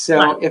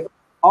 So if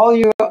all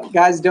you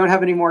guys don't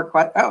have any more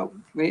questions, oh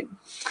wait,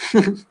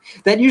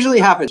 that usually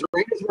happens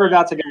right as we're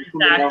about to go.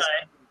 Exactly.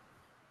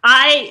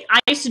 I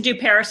used to do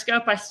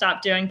Periscope. I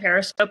stopped doing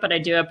Periscope, but I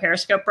do a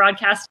Periscope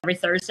broadcast every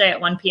Thursday at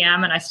 1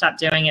 p.m. and I stopped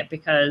doing it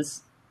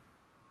because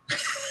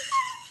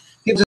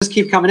people just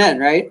keep coming in,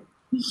 right?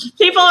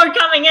 People are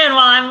coming in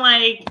while I'm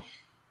like,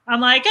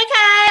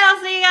 okay,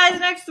 I'll see you guys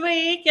next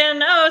week.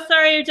 And oh,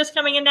 sorry, you're just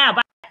coming in now.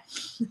 Bye.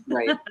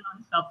 Right. I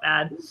felt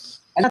bad.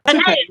 And that's But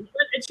okay. hey,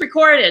 it's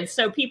recorded,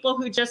 so people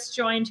who just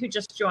joined,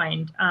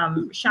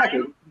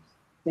 Shyam,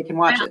 They can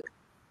watch it.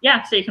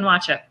 Yeah, so you can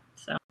watch it.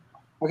 So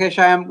okay,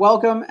 Shyam,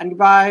 welcome and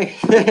goodbye.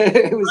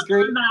 It was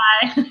great.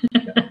 Bye.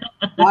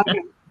 Monika,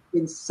 it's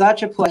been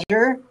such a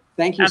pleasure.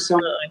 Thank you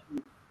Absolutely. so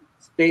much for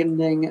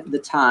spending the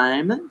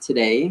time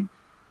today,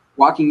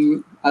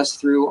 walking us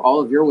through all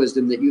of your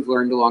wisdom that you've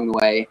learned along the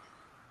way.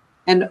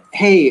 And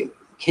hey,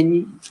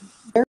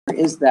 there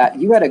is that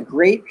you had a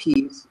great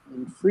piece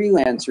in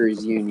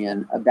Freelancers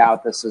Union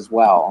about this as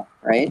well,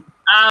 right?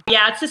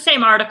 Yeah, it's the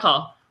same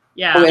article.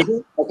 Yeah. Oh, is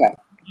it? Okay.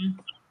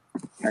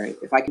 Mm-hmm. All right.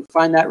 If I can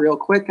find that real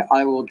quick,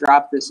 I will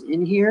drop this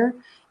in here.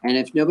 And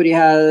if nobody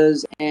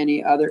has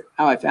any other,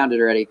 I found it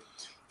already.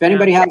 If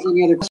anybody has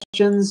any other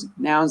questions,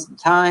 now's the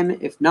time.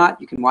 If not,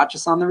 you can watch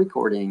us on the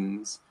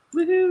recordings.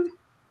 Woohoo!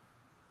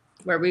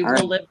 Where we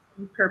will live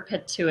in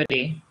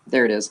perpetuity.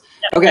 There it is.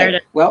 Yep, okay. There it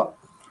is. Well,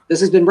 this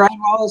has been Brian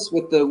Wallace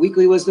with the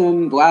Weekly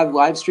Wisdom Blab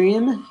live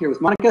stream here with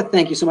Monika.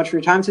 Thank you so much for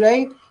your time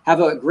today.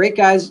 Have a great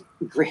guys.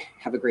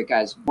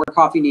 More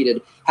coffee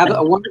needed. Have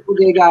a wonderful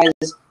day, guys.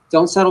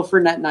 Don't settle for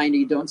net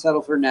 90. Don't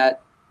settle for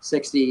net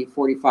 60,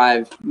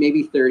 45,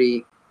 maybe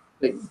 30.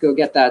 But go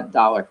get that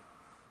dollar.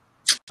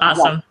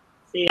 Awesome.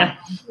 See ya.